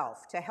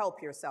yourself to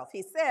help yourself.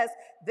 He says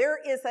there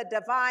is a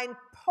divine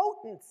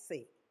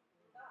potency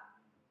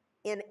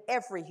in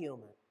every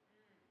human.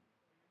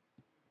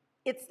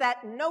 It's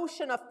that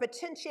notion of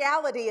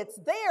potentiality. It's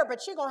there,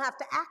 but you're going to have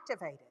to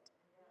activate it.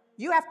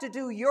 You have to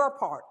do your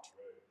part.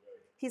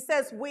 He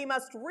says we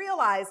must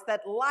realize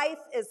that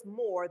life is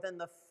more than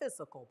the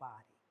physical body.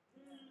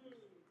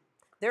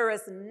 There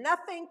is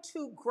nothing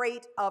too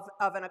great of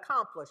an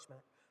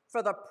accomplishment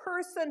for the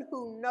person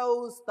who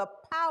knows the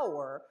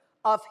power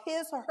of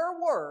his or her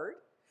word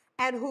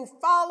and who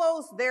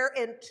follows their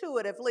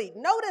intuitive lead.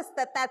 Notice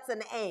that that's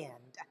an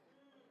and.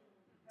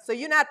 So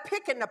you're not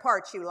picking the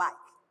parts you like.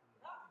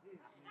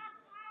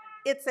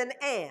 It's an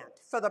and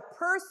for the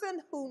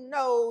person who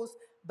knows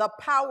the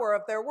power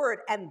of their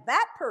word. And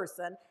that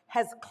person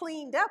has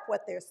cleaned up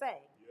what they're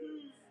saying.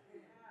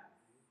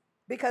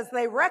 Because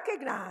they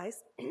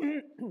recognize,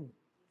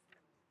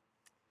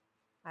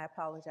 I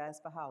apologize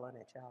for hollering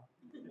at y'all.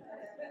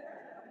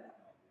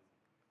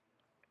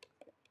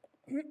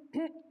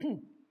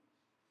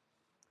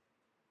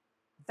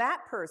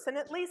 That person,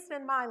 at least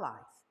in my life,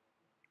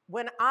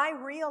 when I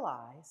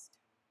realized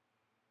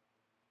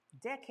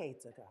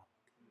decades ago,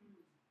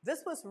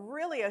 this was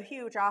really a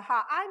huge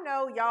aha. I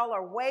know y'all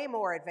are way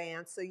more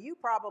advanced, so you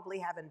probably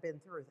haven't been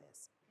through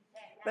this.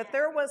 But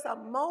there was a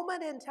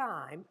moment in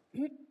time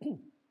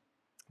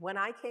when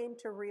I came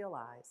to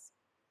realize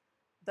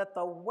that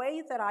the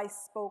way that I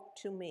spoke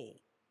to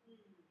me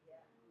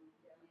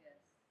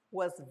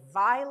was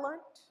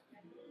violent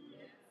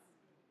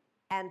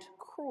and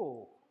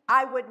cruel.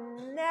 I would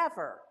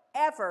never,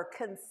 ever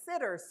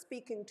consider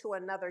speaking to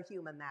another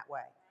human that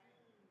way.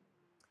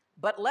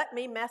 But let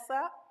me mess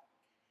up.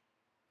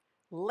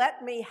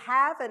 Let me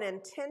have an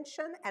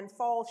intention and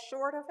fall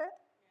short of it.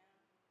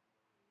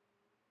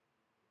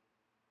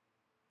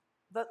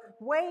 The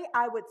way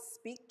I would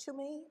speak to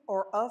me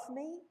or of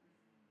me,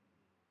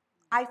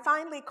 I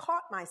finally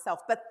caught myself.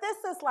 But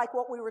this is like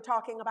what we were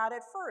talking about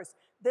at first,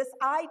 this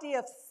idea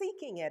of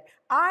seeking it.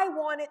 I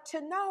wanted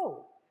to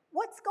know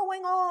what's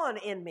going on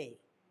in me.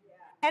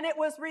 And it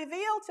was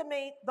revealed to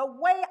me the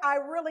way I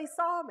really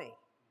saw me.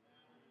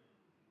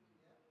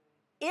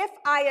 If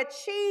I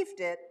achieved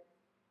it,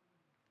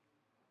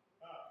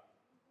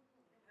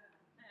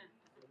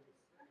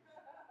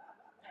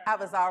 I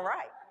was all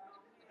right.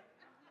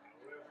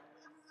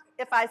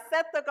 If I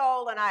set the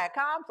goal and I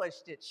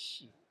accomplished it,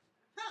 shit.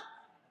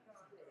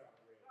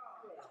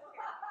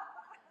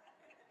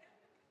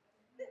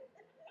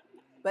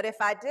 But if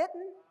I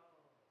didn't,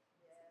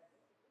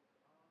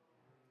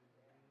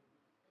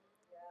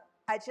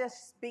 I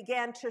just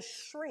began to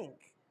shrink.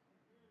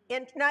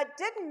 And it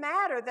didn't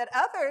matter that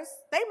others,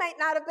 they might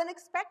not have been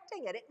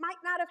expecting it. It might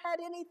not have had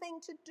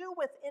anything to do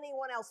with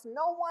anyone else.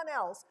 No one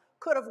else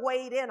could have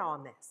weighed in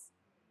on this.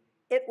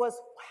 It was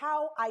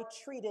how I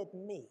treated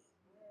me,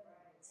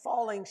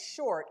 falling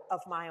short of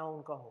my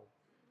own goal.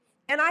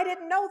 And I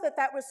didn't know that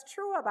that was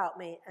true about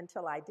me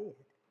until I did.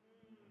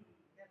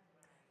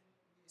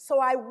 So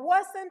I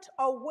wasn't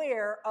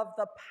aware of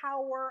the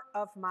power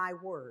of my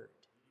word.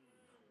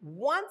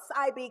 Once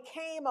I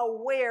became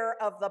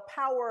aware of the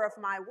power of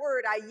my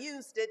word, I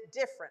used it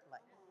differently.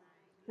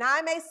 Now,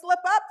 I may slip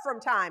up from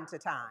time to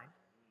time,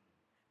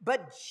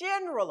 but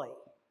generally,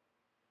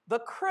 the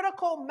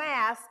critical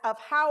mass of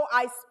how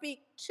I speak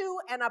to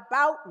and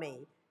about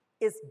me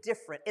is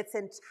different. It's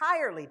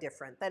entirely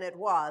different than it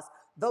was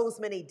those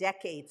many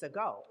decades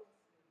ago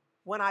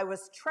when I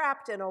was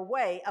trapped in a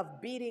way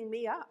of beating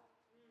me up,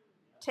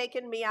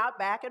 taking me out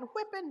back and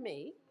whipping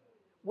me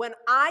when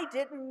I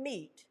didn't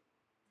meet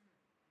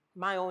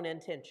my own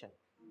intention,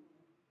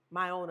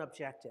 my own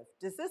objective.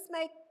 Does this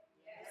make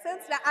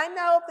sense? Now, I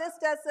know this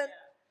doesn't,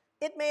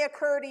 it may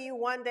occur to you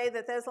one day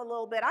that there's a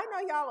little bit, I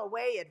know y'all are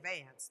way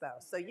advanced though,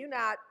 so you're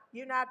not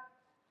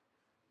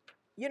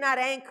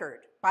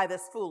anchored by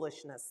this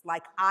foolishness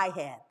like I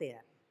had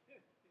then.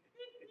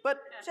 But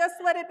just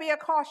let it be a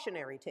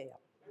cautionary tale.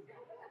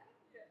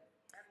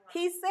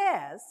 He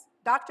says,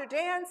 Dr.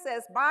 Dan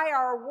says, by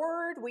our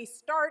word we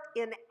start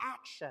in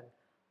action,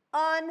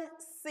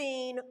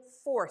 unseen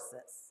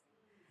forces.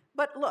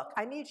 But look,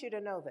 I need you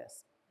to know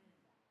this.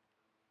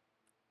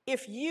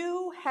 If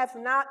you have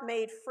not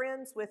made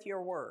friends with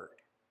your word,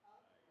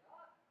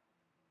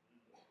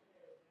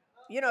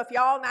 if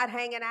y'all not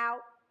hanging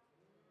out,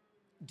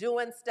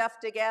 doing stuff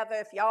together,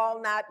 if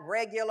y'all not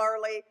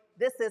regularly,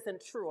 this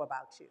isn't true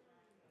about you.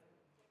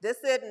 This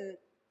isn't,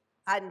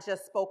 I hadn't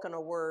just spoken a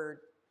word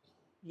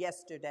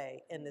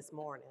yesterday and this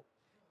morning,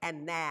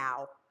 and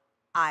now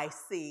I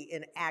see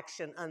in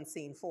action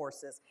unseen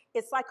forces.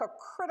 It's like a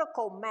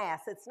critical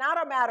mass. It's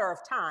not a matter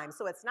of time,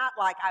 so it's not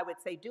like I would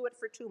say do it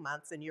for 2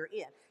 months and you're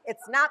in.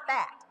 It's not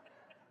that.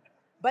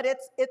 But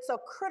it's a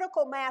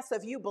critical mass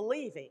of you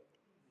believing.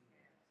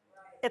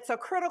 It's a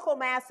critical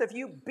mass of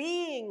you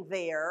being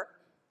there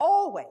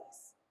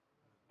always.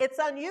 It's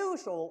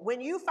unusual.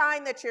 When you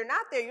find that you're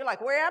not there, you're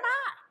like, where am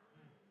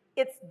I?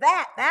 It's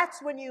that.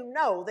 That's when you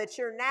know that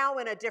you're now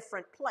in a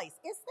different place.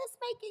 Is this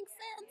making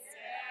sense?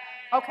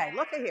 Okay,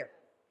 look at here.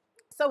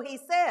 So he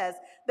says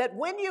that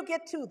when you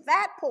get to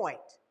that point,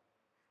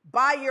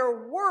 by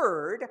your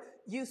word,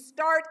 you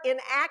start in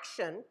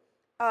action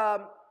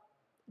to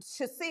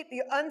see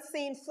the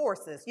unseen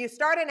forces. You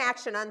start in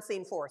action,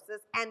 unseen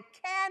forces, and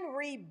can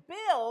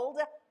rebuild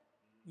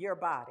your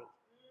body.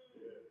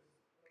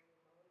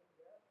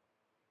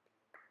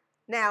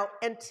 Now,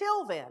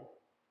 until then,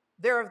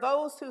 there are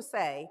those who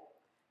say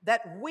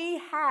that we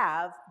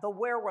have the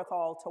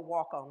wherewithal to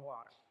walk on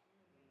water.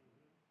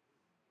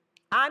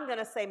 I'm going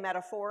to say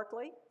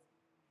metaphorically.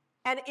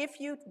 And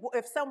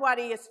if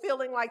somebody is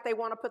feeling like they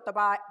want to put the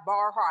bar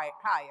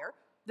higher,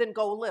 then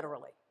go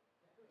literally.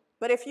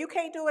 But if you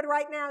can't do it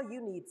right now,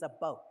 you need a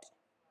boat.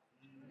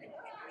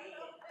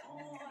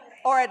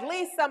 Or at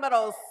least some of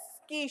those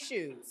ski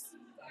shoes,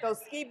 those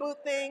ski boot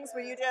things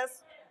where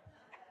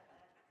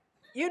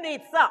you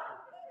need something.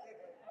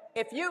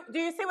 Do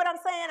you see what I'm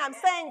saying? I'm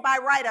saying by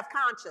right of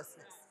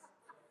consciousness.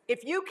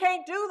 If you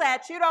can't do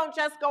that, you don't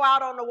just go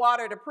out on the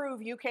water to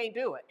prove you can't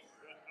do it.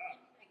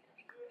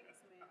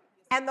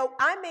 And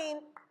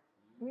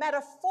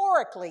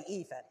metaphorically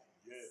even.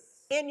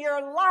 In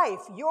your life,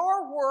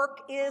 your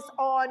work is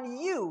on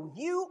you.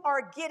 You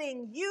are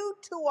getting you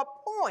to a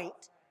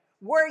point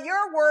where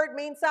your word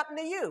means something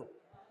to you.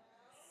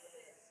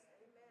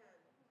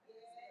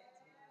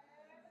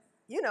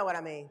 You know what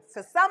I mean?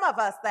 For some of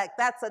us,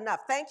 that's enough.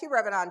 Thank you,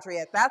 Reverend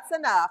Andrea. That's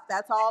enough.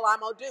 That's all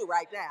I'm going to do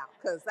right now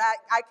because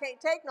I can't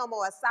take no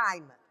more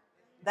assignment.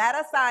 That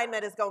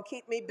assignment is going to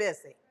keep me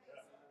busy.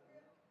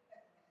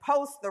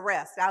 Post the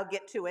rest. I'll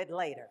get to it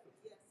later.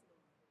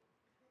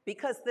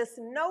 Because this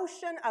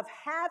notion of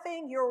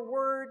having your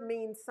word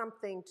means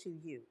something to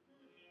you.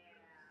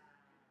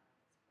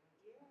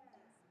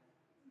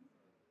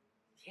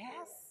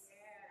 Yes.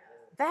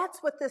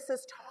 That's what this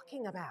is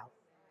talking about.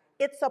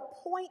 It's a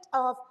point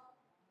of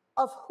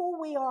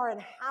who we are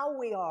and how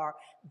we are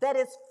that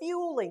is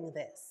fueling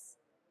this.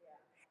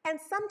 And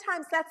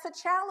sometimes that's a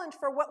challenge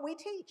for what we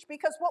teach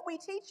because what we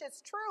teach is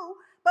true,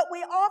 but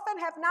we often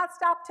have not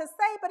stopped to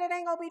say, but it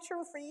ain't going to be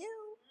true for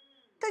you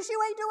because you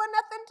ain't doing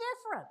nothing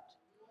different.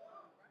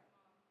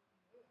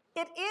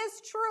 It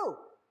is true.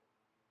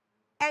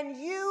 And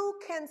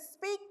you can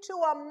speak to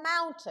a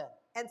mountain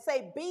and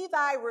say, be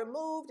thy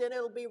removed, and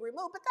it'll be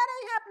removed. But that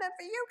ain't happening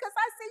for you because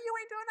I see you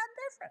ain't doing nothing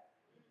different.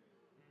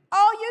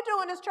 All you're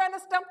doing is trying to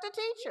stump the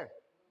teacher.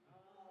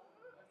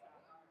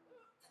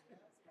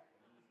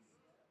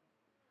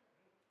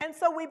 And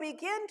so we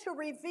begin to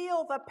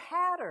reveal the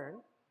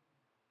pattern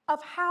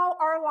of how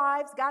our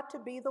lives got to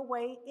be the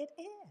way it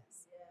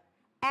is.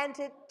 And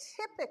it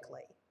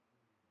typically,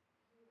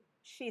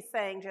 she's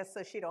saying just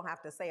so she don't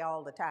have to say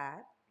all the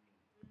time,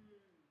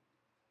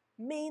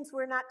 means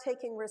we're not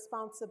taking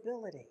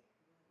responsibility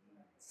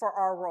for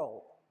our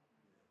role.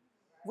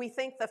 We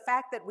think the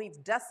fact that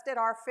we've dusted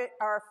our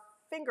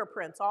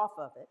fingerprints off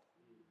of it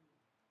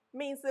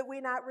means that we're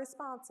not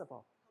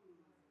responsible.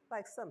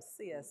 Like some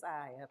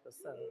CSI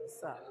episode or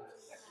something.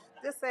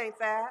 This ain't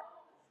that.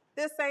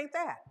 This ain't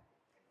that.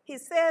 He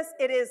says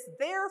it is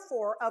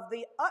therefore of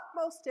the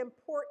utmost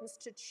importance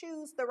to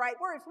choose the right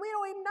words. We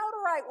don't even know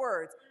the right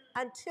words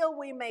until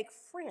we make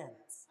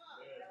friends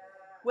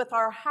with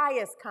our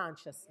highest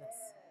consciousness.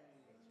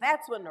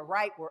 That's when the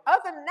right word.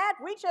 Other than that,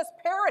 we just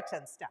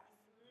parroting stuff.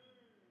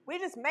 We're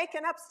just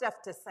making up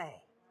stuff to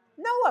say.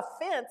 No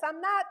offense.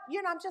 I'm not,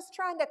 I'm just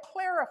trying to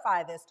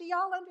clarify this. Do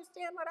y'all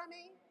understand what I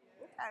mean?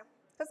 Okay.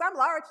 Because I'm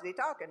largely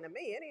talking to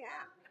me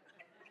anyhow.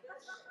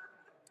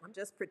 I'm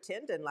just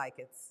pretending like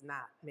it's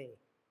not me.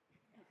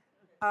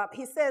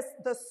 He says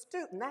the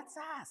student, that's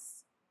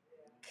us,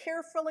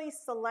 carefully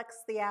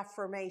selects the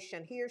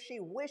affirmation he or she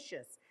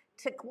wishes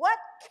to what?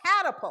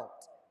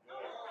 Catapult.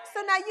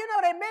 So now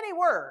there are many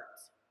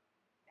words.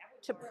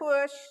 To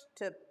push,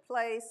 to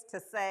place, to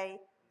say.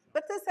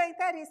 But this ain't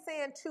that. He's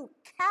saying to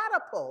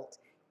catapult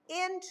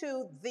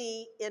into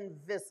the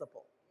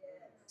invisible.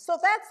 So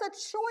that's a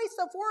choice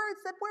of words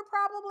that we're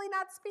probably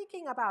not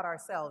speaking about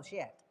ourselves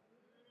yet.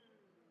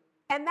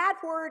 And that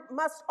word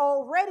must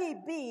already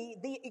be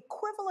the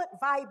equivalent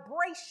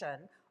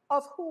vibration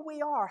of who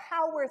we are,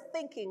 how we're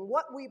thinking,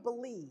 what we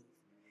believe,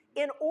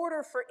 in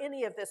order for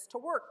any of this to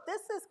work.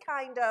 This is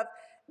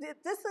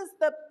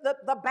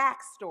the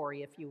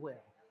backstory, if you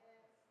will.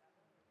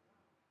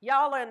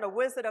 Y'all are in the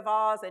Wizard of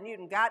Oz and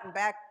you've gotten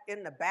back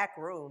in the back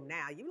room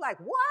now. You like,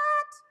 what?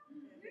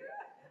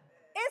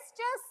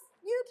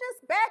 You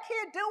just back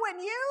here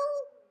doing you?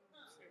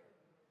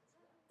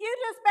 You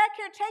just back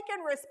here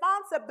taking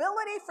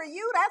responsibility for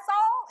you, that's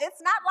all?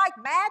 It's not like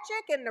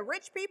magic and the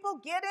rich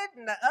people get it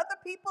and the other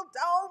people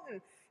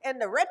don't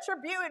and the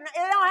retribution. It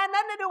don't have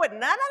nothing to do with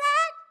none of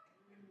that.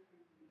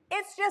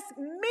 It's just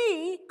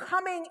me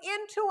coming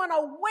into an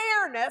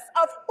awareness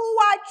of who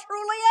I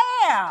truly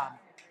am.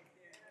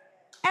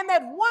 And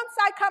that once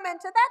I come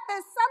into that,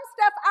 there's some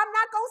stuff I'm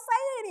not going to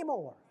say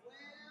anymore.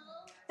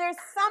 There's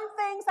some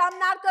things I'm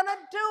not going to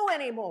do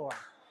anymore.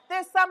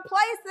 There's some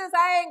places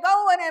I ain't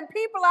going and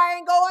people I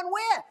ain't going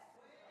with.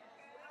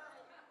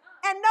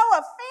 And no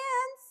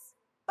offense,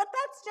 but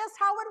that's just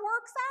how it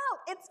works out.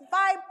 It's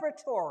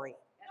vibratory.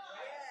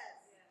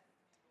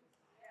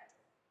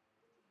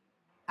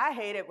 I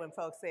hate it when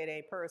folks say it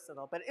ain't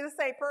personal, but it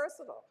ain't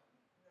personal.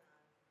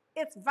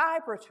 It's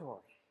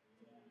vibratory.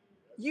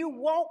 You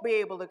won't be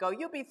able to go.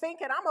 You'll be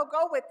thinking, I'm going to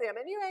go with them,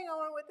 and you ain't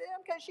going with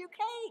them because you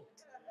can't.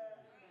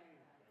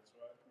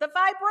 The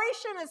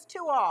vibration is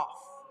too off.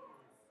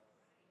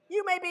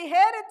 You may be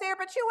headed there,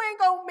 but you ain't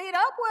going to meet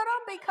up with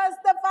them because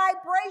the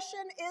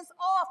vibration is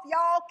off.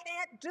 Y'all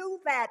can't do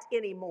that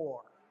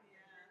anymore.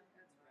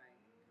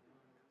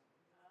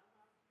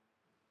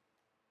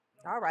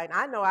 All right,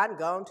 I know I've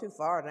gone too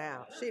far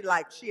now.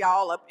 She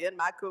all up in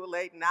my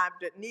Kool-Aid, and I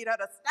need her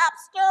to stop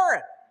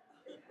stirring.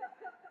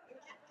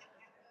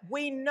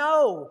 We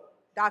know,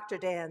 Dr.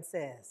 Dan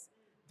says,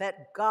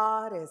 that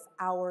God is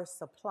our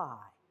supply,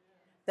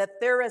 that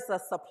there is a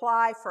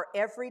supply for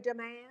every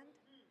demand,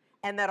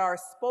 and that our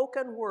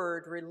spoken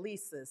word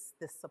releases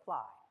this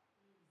supply.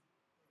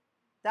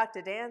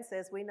 Dr. Dan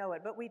says we know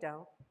it, but we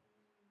don't.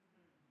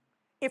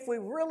 If we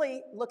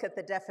really look at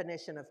the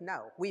definition of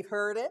no, we've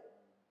heard it,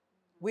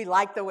 we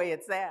like the way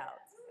it sounds,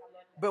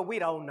 but we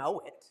don't know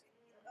it.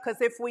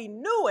 Because if we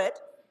knew it,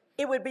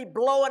 it would be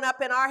blowing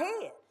up in our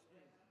head.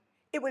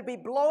 It would be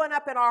blowing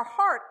up in our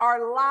heart.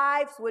 Our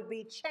lives would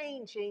be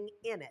changing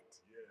in it.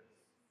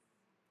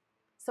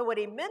 So what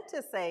he meant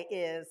to say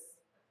is,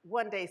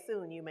 one day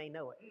soon you may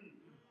know it.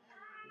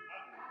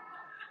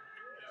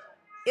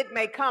 It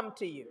may come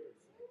to you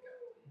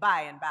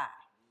by and by.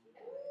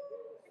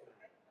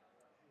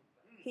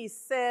 He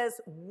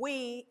says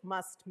we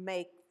must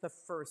make the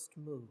first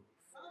move.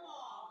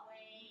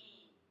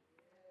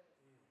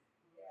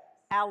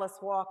 Alice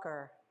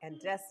Walker and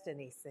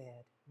Destiny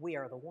said, we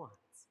are the ones.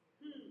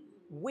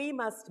 We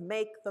must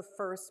make the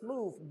first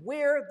move.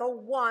 We're the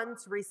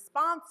ones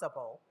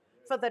responsible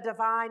for the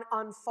divine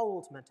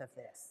unfoldment of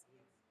this.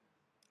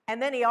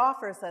 And then he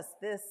offers us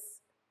this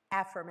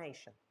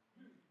affirmation.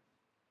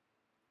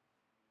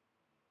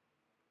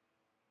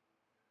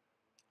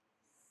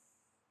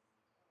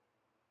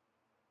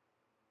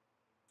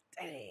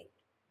 Dang.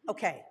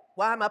 Okay,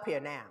 well, I'm up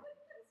here now.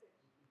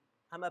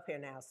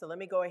 So let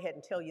me go ahead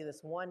and tell you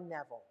this one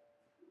Neville.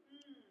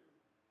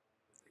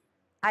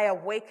 I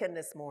awakened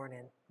this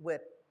morning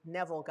with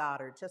Neville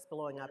Goddard just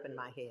blowing up in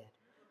my head.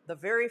 The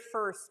very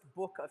first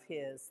book of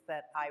his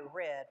that I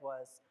read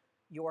was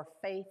Your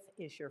Faith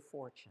is Your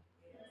Fortune.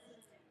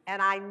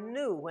 And I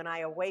knew when I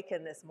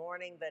awakened this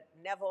morning that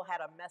Neville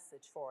had a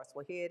message for us.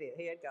 Well, here it is.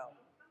 Here it goes.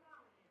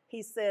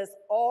 He says,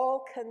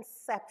 all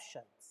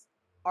conceptions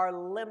are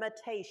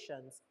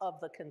limitations of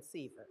the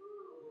conceiver.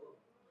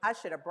 I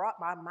should have brought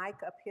my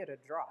mic up here to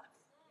drop.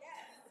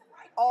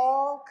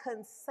 All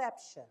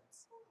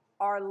conceptions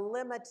are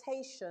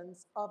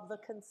limitations of the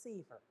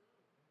conceiver.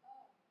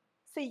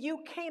 See,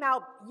 you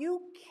cannot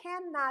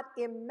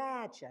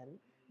imagine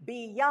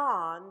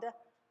beyond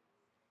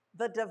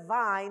the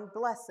divine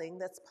blessing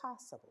that's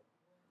possible,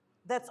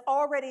 that's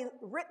already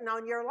written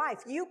on your life.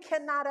 You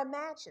cannot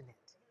imagine it.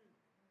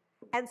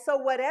 And so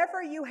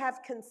whatever you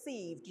have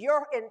conceived,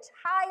 your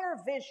entire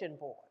vision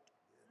board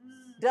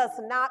does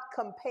not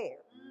compare.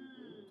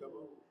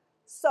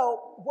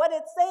 So what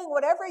it's saying,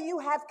 whatever you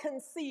have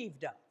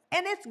conceived of,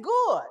 and it's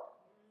good,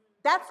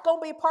 that's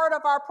going to be part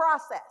of our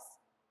process.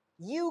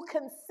 You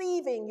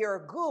conceiving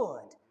your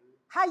good.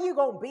 How you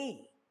going to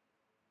be?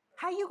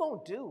 How you going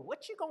to do?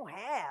 What you going to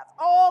have?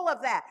 All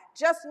of that.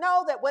 Just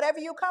know that whatever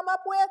you come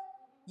up with,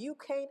 you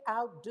can't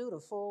outdo the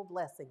full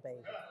blessing,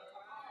 baby.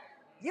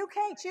 You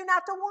can't. You're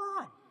not the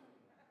one.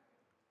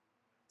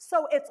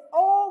 So it's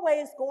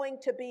always going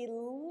to be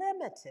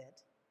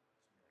limited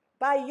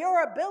by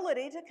your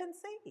ability to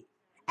conceive.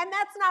 And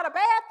that's not a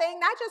bad thing.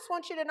 I just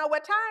want you to know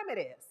what time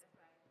it is.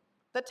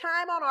 The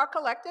time on our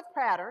collective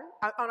pattern,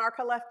 on our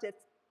collective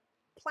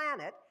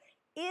planet,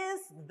 is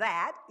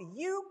that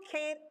you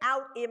can't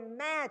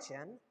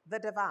out-imagine the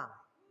divine.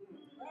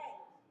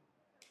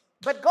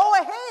 But go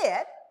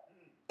ahead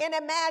and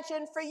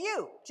imagine for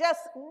you.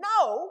 Just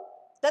know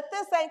that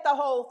this ain't the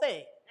whole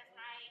thing.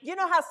 You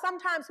know how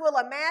sometimes we'll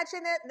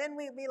imagine it, and then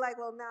we'll be like,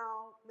 well,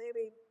 no,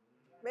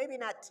 maybe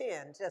not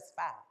 10, just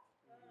 5.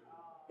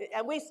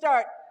 And we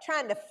start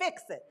trying to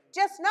fix it.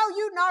 Just know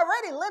you've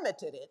already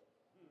limited it.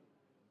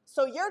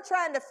 So you're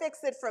trying to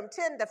fix it from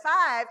 10 to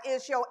 5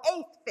 is your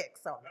 8th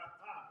fix on it.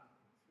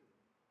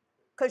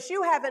 Because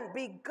you haven't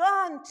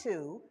begun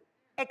to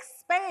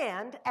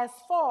expand as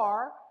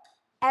far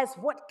as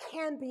what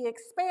can be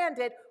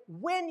expanded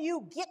when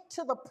you get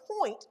to the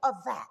point of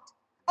that.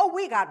 Oh,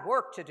 we got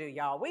work to do,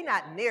 y'all. We're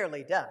not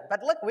nearly done.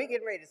 But look, we're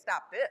getting ready to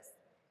stop this.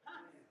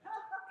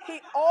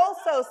 He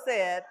also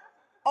said,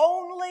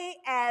 only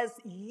as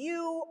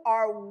you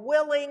are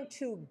willing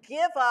to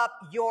give up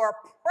your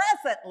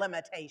present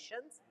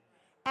limitations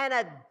and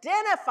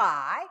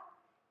identify,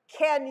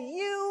 can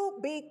you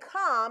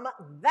become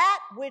that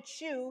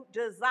which you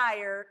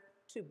desire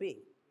to be.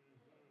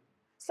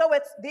 So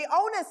it's the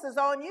onus is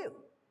on you.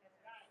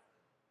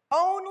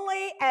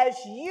 Only as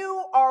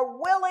you are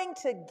willing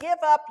to give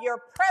up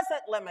your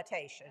present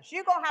limitations,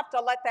 you're going to have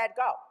to let that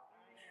go.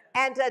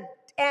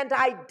 And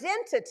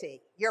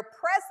identity, your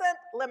present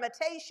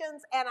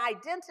limitations and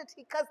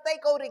identity, because they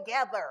go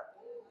together.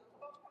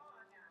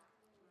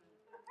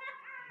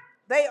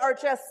 They are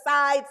just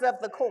sides of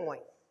the coin.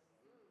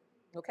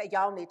 Okay,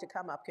 y'all need to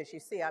come up because you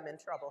see I'm in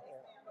trouble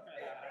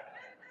here.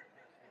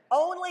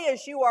 Only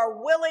as you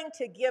are willing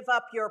to give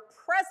up your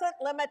present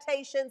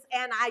limitations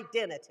and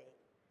identity,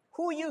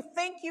 who you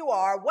think you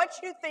are, what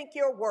you think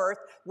you're worth,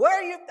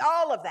 where you,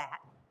 all of that,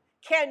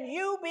 can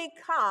you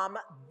become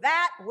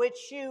that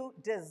which you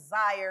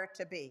desire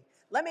to be.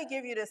 Let me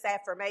give you this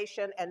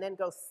affirmation and then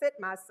go sit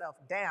myself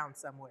down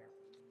somewhere.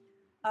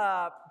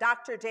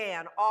 Dr.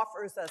 Dan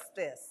offers us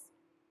this.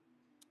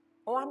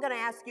 Oh, I'm going to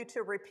ask you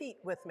to repeat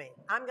with me.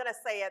 I'm going to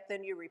say it,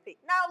 then you repeat.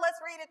 No, let's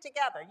read it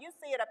together. You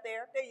see it up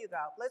there. There you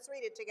go. Let's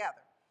read it together.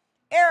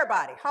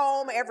 Everybody,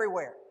 home,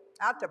 everywhere,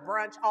 out to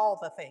brunch, all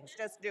the things.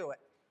 Just do it.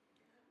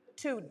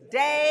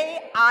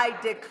 Today I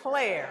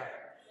declare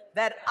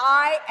that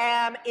I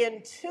am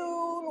in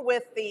tune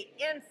with the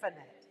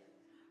infinite.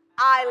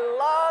 I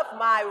love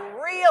my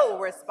real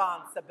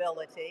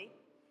responsibility,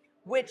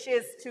 which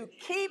is to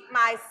keep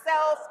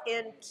myself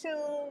in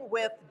tune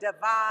with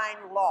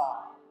divine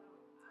law.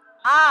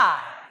 I,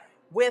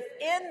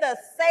 within the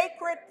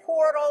sacred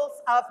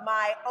portals of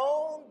my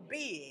own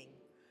being,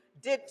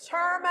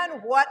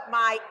 determine what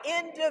my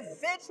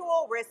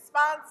individual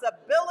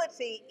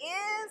responsibility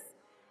is,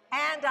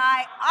 and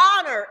I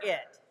honor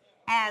it,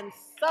 and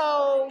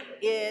so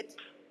it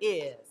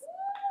is.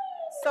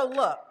 So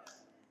look,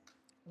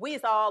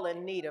 we's all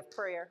in need of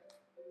prayer.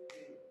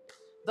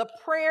 The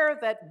prayer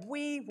that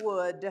we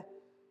would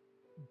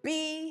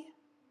be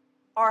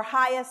our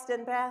highest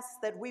and best,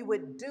 that we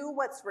would do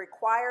what's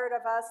required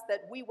of us,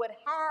 that we would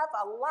have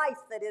a life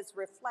that is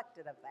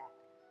reflective of that.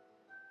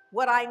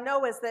 What I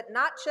know is that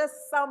not just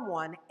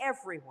someone,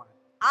 everyone,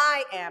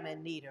 I am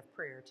in need of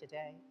prayer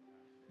today.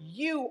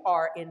 You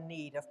are in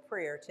need of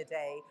prayer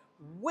today.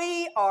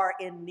 We are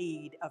in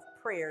need of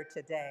prayer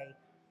today.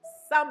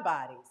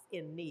 Somebody's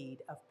in need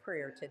of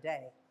prayer today.